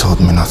 He told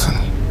me nothing.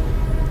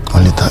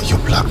 Only that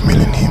you're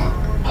blackmailing him.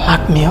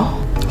 Blackmail?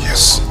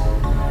 Yes.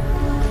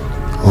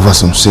 Over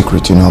some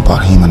secret you know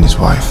about him and his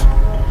wife.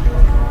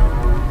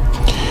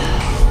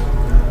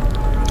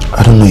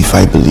 I don't know if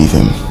I believe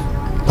him,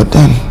 but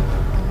then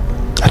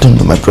I don't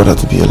know my brother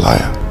to be a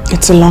liar.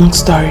 It's a long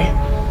story.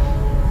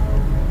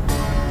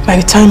 By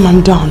the time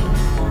I'm done,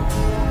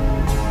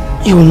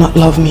 you will not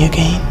love me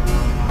again.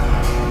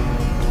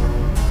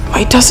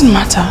 But it doesn't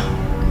matter,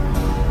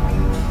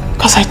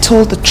 because I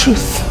told the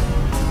truth.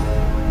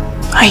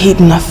 I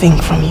hid nothing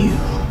from you.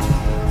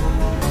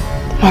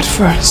 But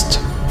first,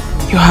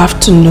 you have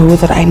to know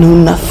that I know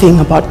nothing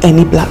about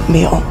any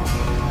blackmail.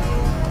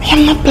 I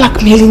am not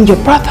blackmailing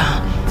your brother.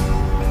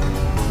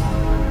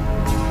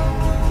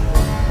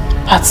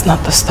 That's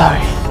not the story.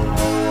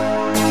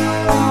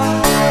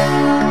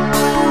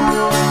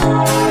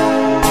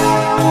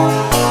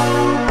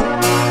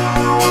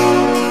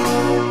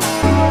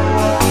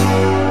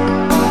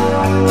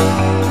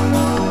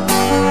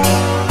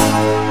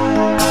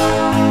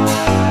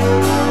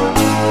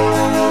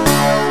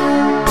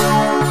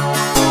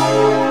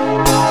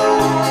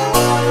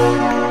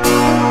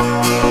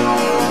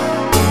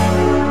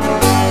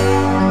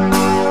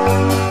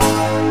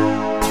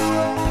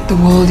 The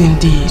world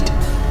indeed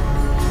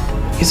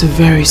is a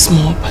very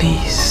small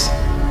place.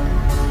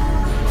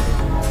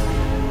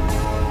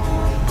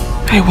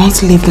 I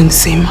once lived in the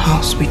same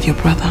house with your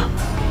brother.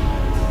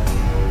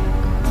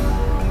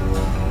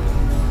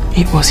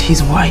 It was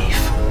his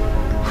wife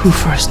who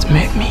first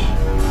met me.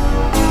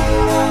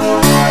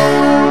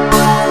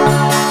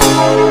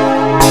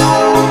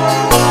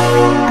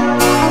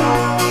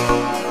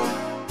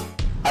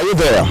 Are you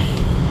there?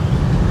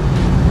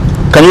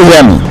 Can you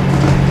hear me?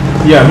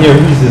 Yeah, I'm here.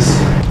 Who is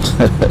this?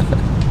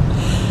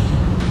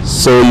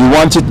 So you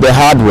want it the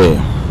hard way.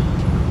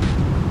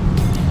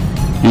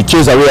 You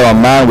chase away a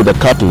man with a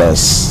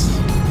cutlass.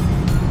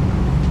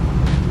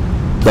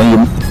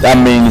 Then that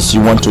means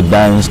you want to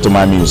dance to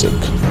my music.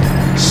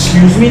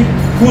 Excuse me?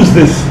 Who's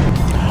this?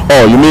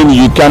 Oh, you mean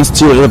you can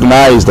still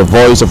recognize the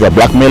voice of your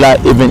blackmailer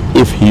even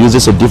if he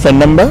uses a different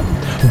number?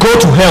 Go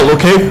to hell,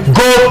 okay?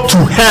 Go to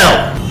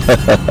hell!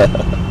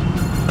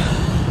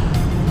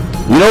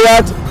 You know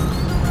what?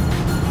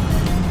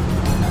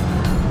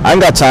 I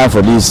ain't got time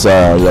for this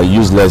your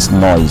useless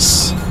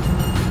noise.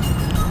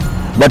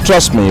 But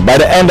trust me, by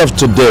the end of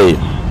today,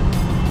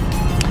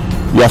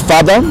 your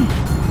father,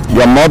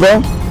 your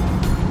mother,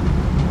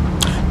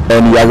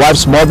 and your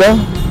wife's mother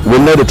will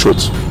know the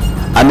truth.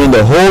 I mean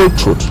the whole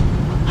truth.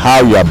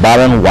 How your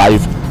barren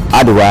wife,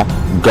 Adura,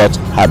 got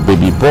her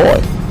baby boy.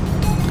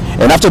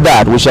 And after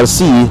that, we shall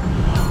see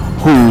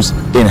who's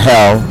in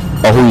hell,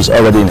 or who is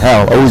already in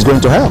hell, or who is going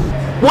to hell.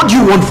 What do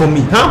you want from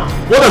me, huh?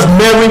 What does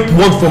Mary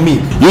want from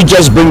me? You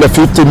just bring the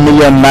 50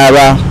 million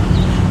naira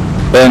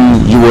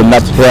and you will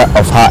not hear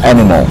of her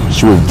anymore.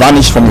 She will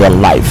vanish from your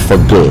life for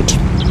good.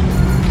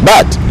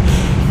 But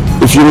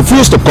if you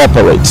refuse to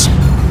cooperate,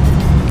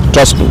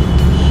 trust me,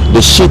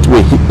 the shit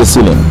will hit the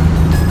ceiling.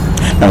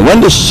 And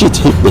when the shit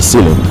hit the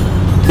ceiling,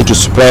 it will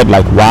spread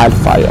like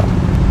wildfire.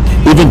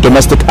 Even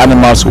domestic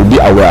animals will be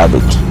aware of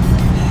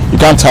it. You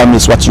can't tell me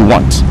it's what you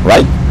want,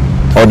 right?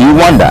 Or do you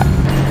want that?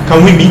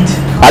 Can we meet?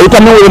 Are you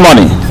coming with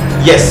money?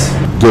 Yes.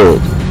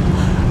 Good.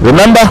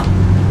 Remember,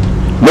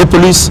 no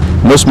police,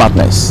 no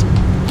smartness.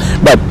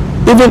 But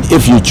even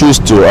if you choose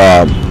to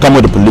come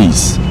with the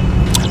police,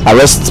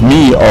 arrest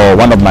me or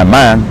one of my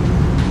men,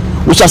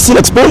 we shall still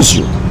expose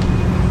you.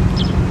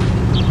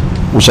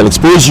 We shall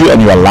expose you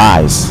and your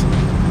lies.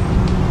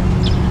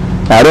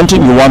 I don't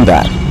think you want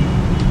that.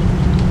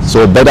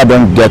 So better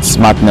don't get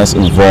smartness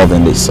involved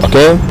in this,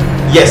 okay?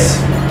 Yes.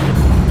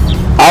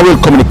 I will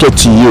communicate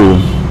to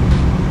you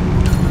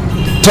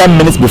 10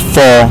 minutes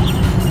before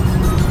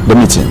the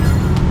meeting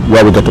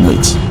where we got to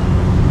meet.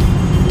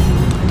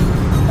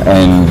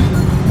 And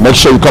make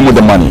sure you come with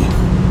the money.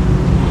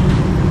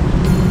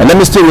 And let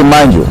me still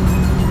remind you,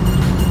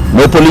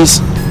 no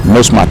police,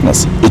 no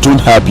smartness. It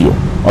won't help you,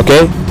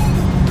 okay?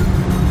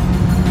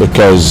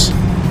 Because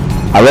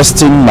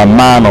arresting my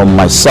man or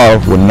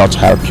myself will not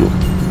help you.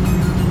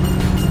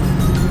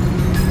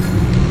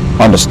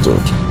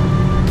 Understood.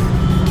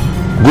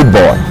 Good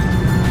boy.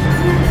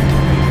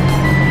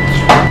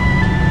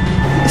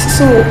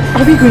 So,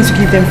 are we going to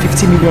give them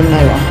 50 million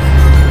naira?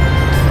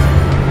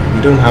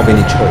 We don't have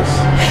any choice.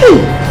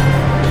 Hey!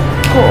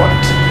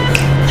 God!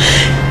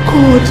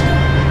 God!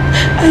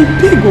 I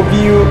beg of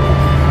you,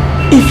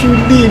 if you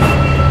leave,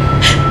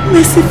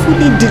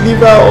 mercifully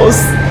deliver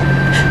us.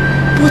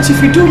 But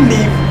if you don't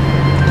leave,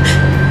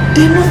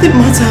 then nothing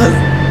matters.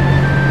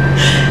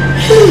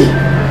 Hey!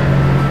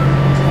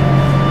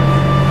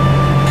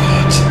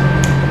 God!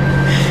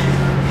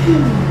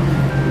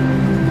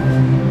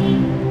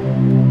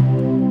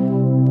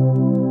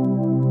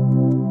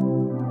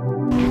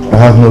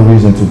 have no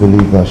reason to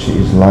believe that she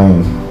is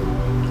lying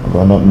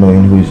about not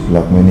knowing who is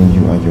blackmailing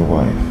you and your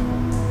wife.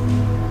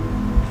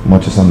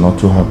 Much as I'm not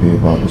too happy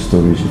about the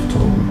stories you've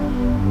told me,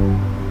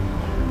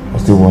 I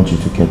still want you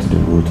to get to the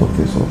root of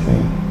this whole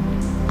thing.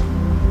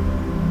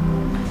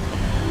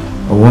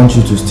 I want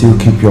you to still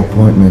keep your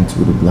appointment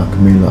with the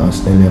blackmailer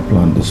as earlier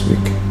planned this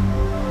week.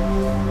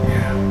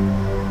 Yeah.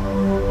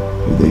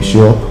 If they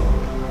show up,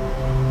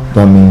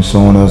 that means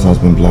someone else has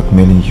been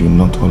blackmailing you,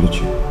 not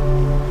Oluchi.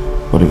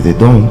 But if they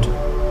don't,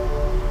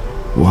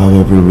 we'll have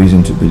every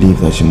reason to believe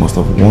that she must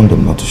have warned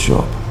them not to show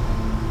up.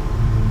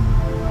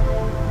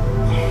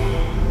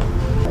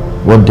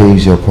 What day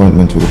is your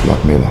appointment with the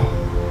blackmailer?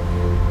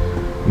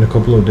 In a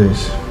couple of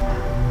days.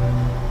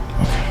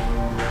 Okay.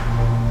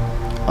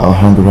 I'll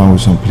hang around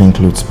with some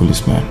plainclothes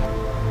policemen.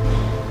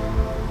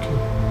 Okay.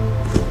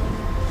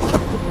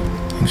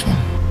 Thanks, man.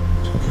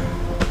 It's okay.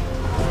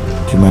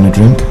 Do you mind a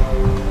drink?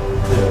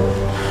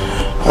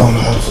 I'll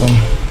have some.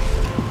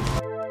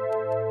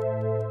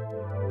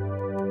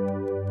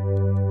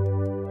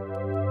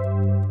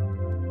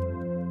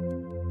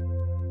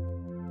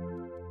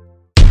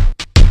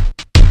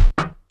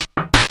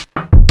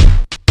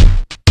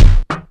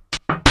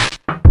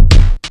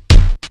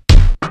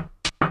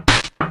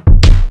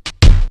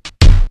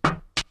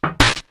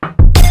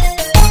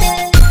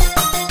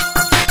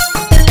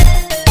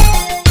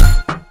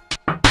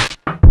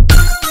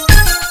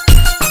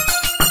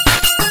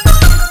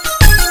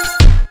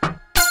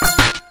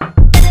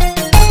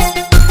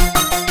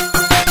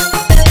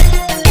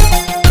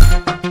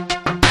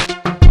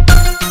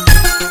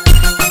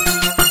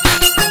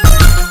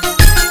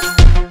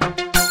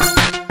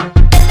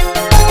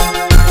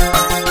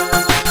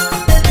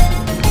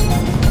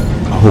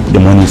 The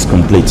money is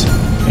complete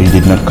and you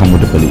did not come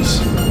with the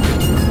police.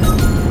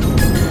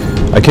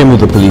 I came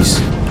with the police.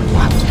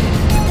 What?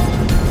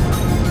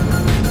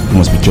 You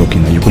must be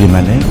joking. Are you pulling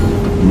my leg?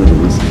 You know the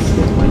risk is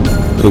get money.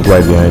 Look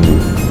right behind you.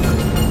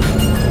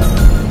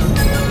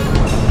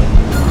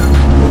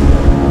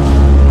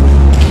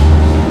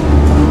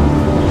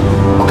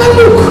 Okay,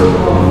 look.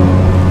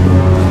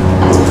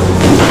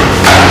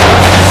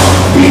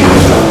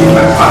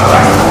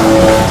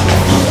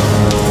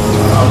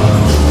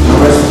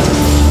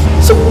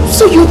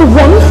 So you're the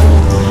one?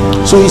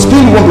 So he's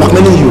still the one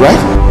blackmailing you, right?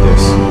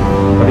 Yes.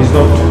 But he's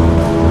not.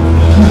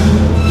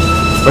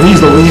 But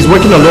he's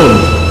working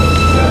alone.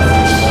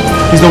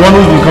 He's the one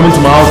who's been coming to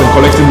my house and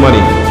collecting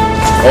money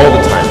all the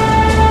time.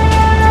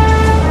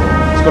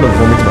 He's gonna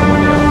vomit my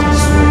money out, I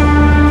swear.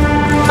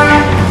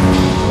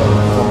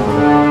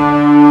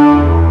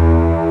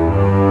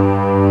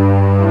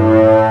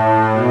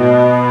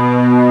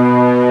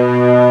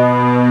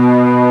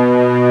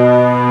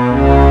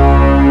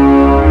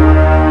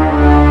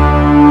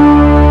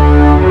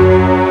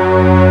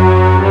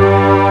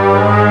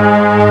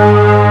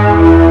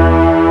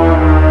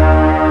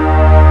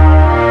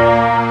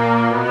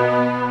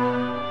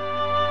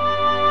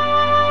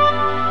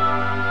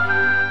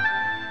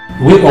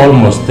 We all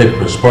must take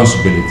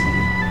responsibility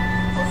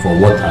for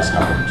what has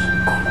happened.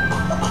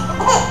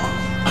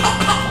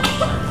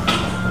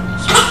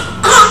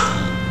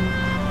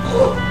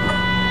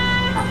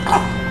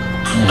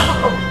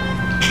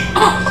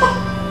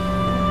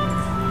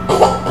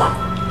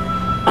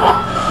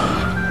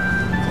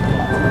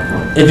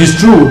 It is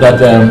true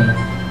that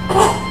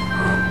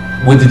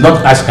we did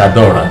not ask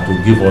Adora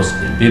to give us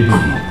a baby.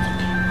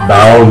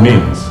 By all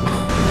means,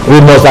 we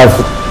must have,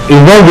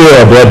 in one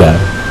way or the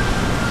other,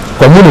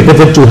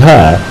 communicated to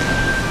her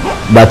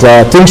that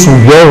things will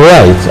be all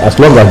right as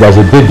long as there's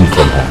a baby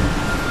from her.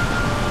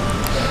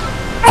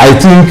 I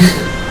think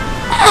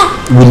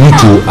we need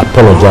to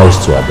apologize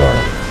to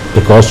Adora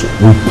because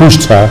we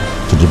pushed her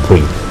to the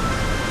brink.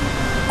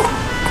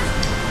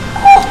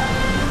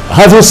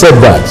 Having said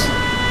that,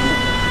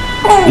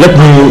 let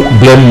me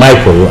blame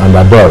Michael and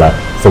Adora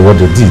for what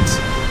they did.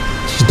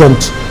 You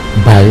don't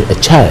buy a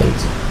child.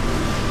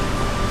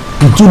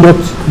 You do not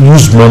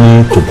use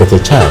money to get a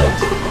child.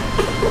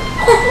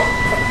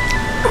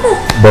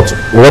 But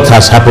what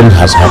has happened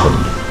has happened.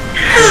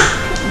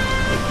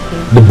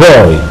 The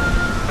boy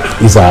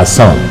is our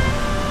son.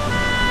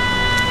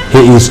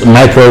 He is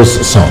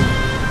Michael's son.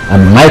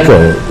 And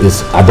Michael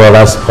is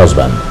Adora's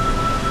husband.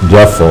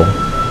 Therefore,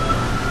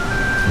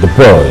 the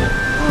boy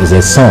is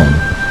a son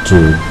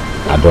to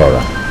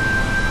Adora.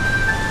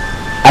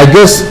 I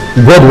guess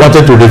God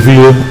wanted to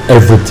reveal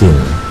everything.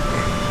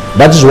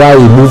 That is why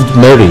he moved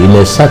Mary in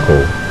a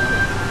circle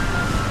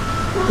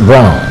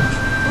round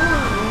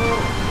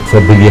for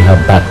bringing her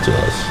back to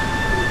us.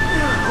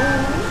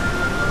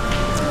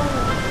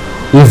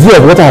 In view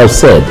of what I have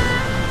said,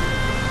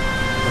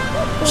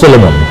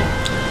 Solomon,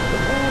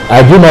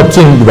 I do not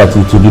think that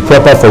it will be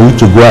proper for you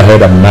to go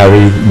ahead and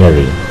marry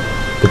Mary,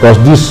 because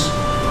this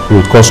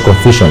will cause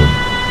confusion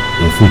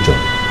in future.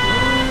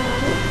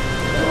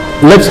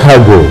 Let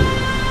her go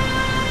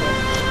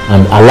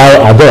and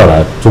allow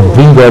Adora to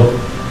bring up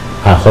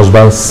her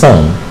husband's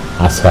son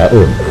as her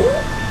own.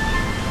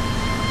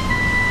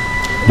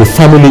 The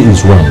family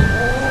is one.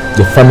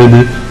 The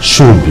family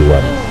should be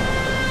one.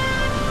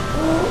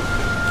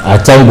 I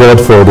thank God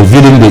for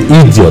revealing the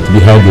idiot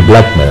behind the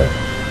blackmail,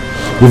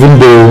 even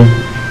though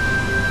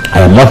I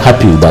am not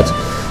happy that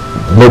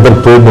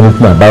nobody told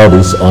anything about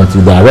this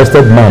until the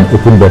arrested man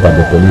opened up at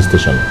the police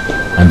station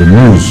and the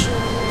news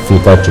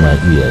filtered to my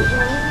ears.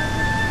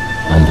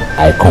 And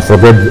I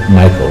confronted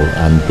Michael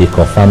and he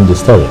confirmed the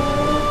story.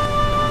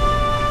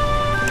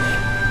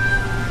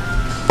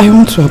 I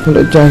want to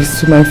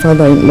apologize to my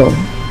father-in-law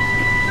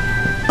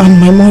and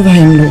my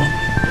mother-in-law.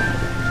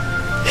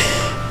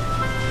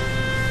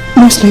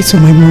 Mostly to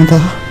my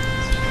mother.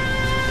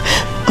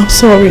 I'm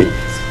sorry.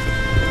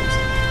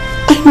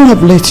 I know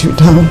I've let you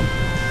down.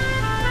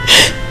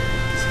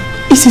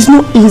 It is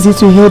not easy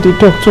to hear the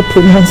doctor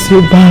pronounce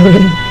you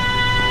barren.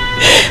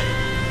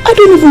 I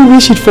don't even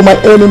wish it for my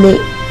enemy.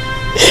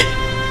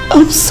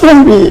 I'm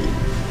sorry.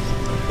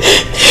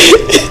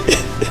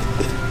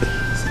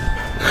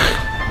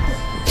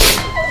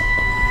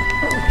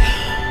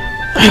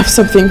 I have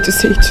something to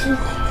say too.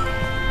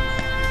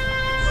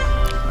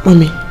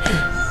 Mommy,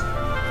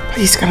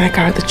 please can I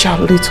carry the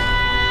child a little?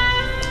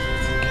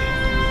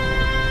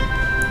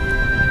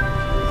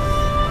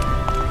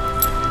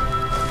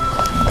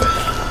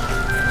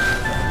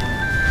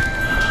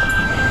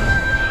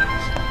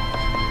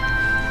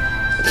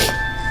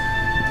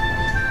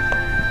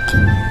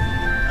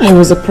 I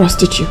was a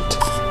prostitute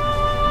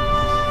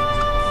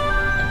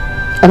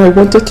and I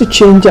wanted to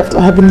change after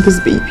having this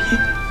baby.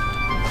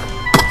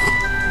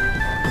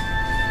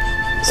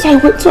 So I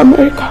went to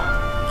America.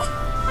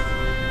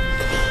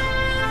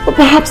 But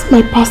perhaps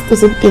my past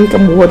doesn't think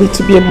I'm worthy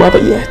to be a mother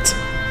yet.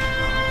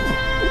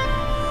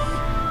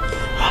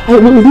 I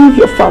will leave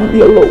your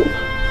family alone.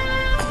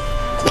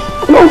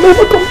 And I'll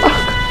never come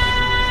back.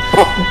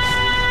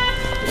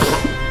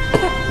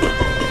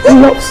 I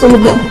love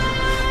Solomon.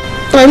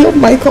 And I love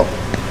Michael.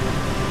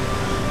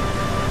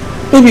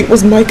 Maybe it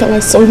was Michael I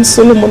saw in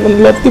Solomon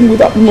and loved him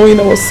without knowing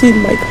I was seeing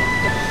Michael.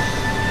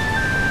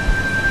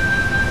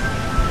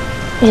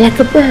 But like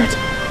a bird,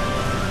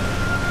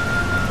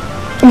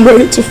 I'm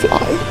ready to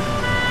fly.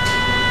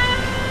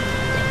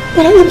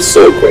 But I am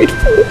so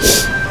grateful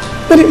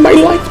that in my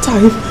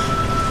lifetime,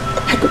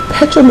 I could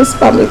patch on this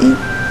family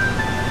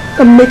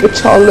and make a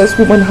childless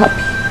woman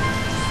happy.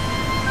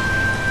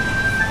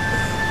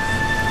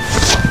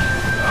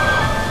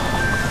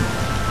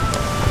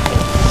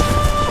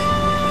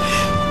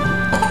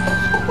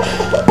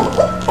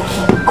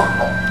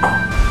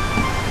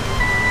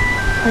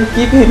 I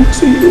give him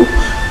to you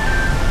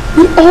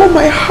with all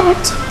my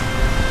heart.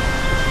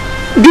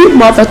 Be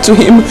mother to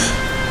him,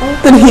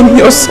 then him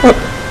your son.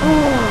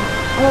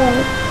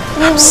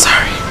 I'm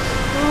sorry.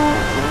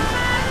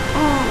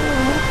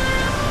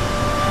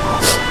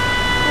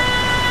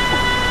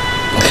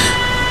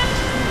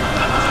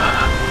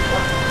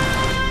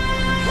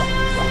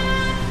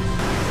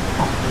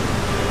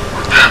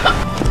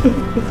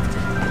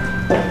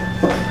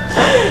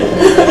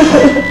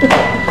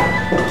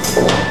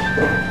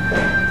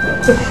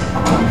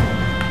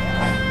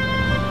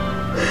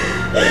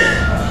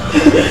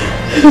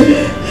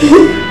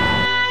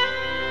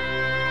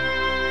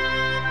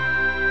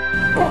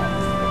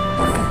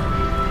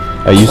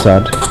 Are you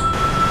sad?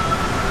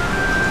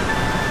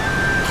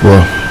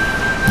 Well,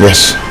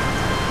 yes,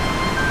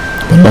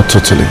 but not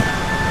totally.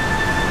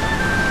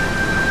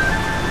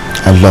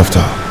 I loved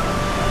her,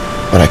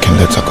 but I can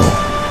let her go.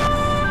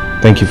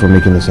 Thank you for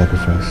making the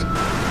sacrifice.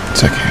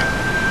 It's okay.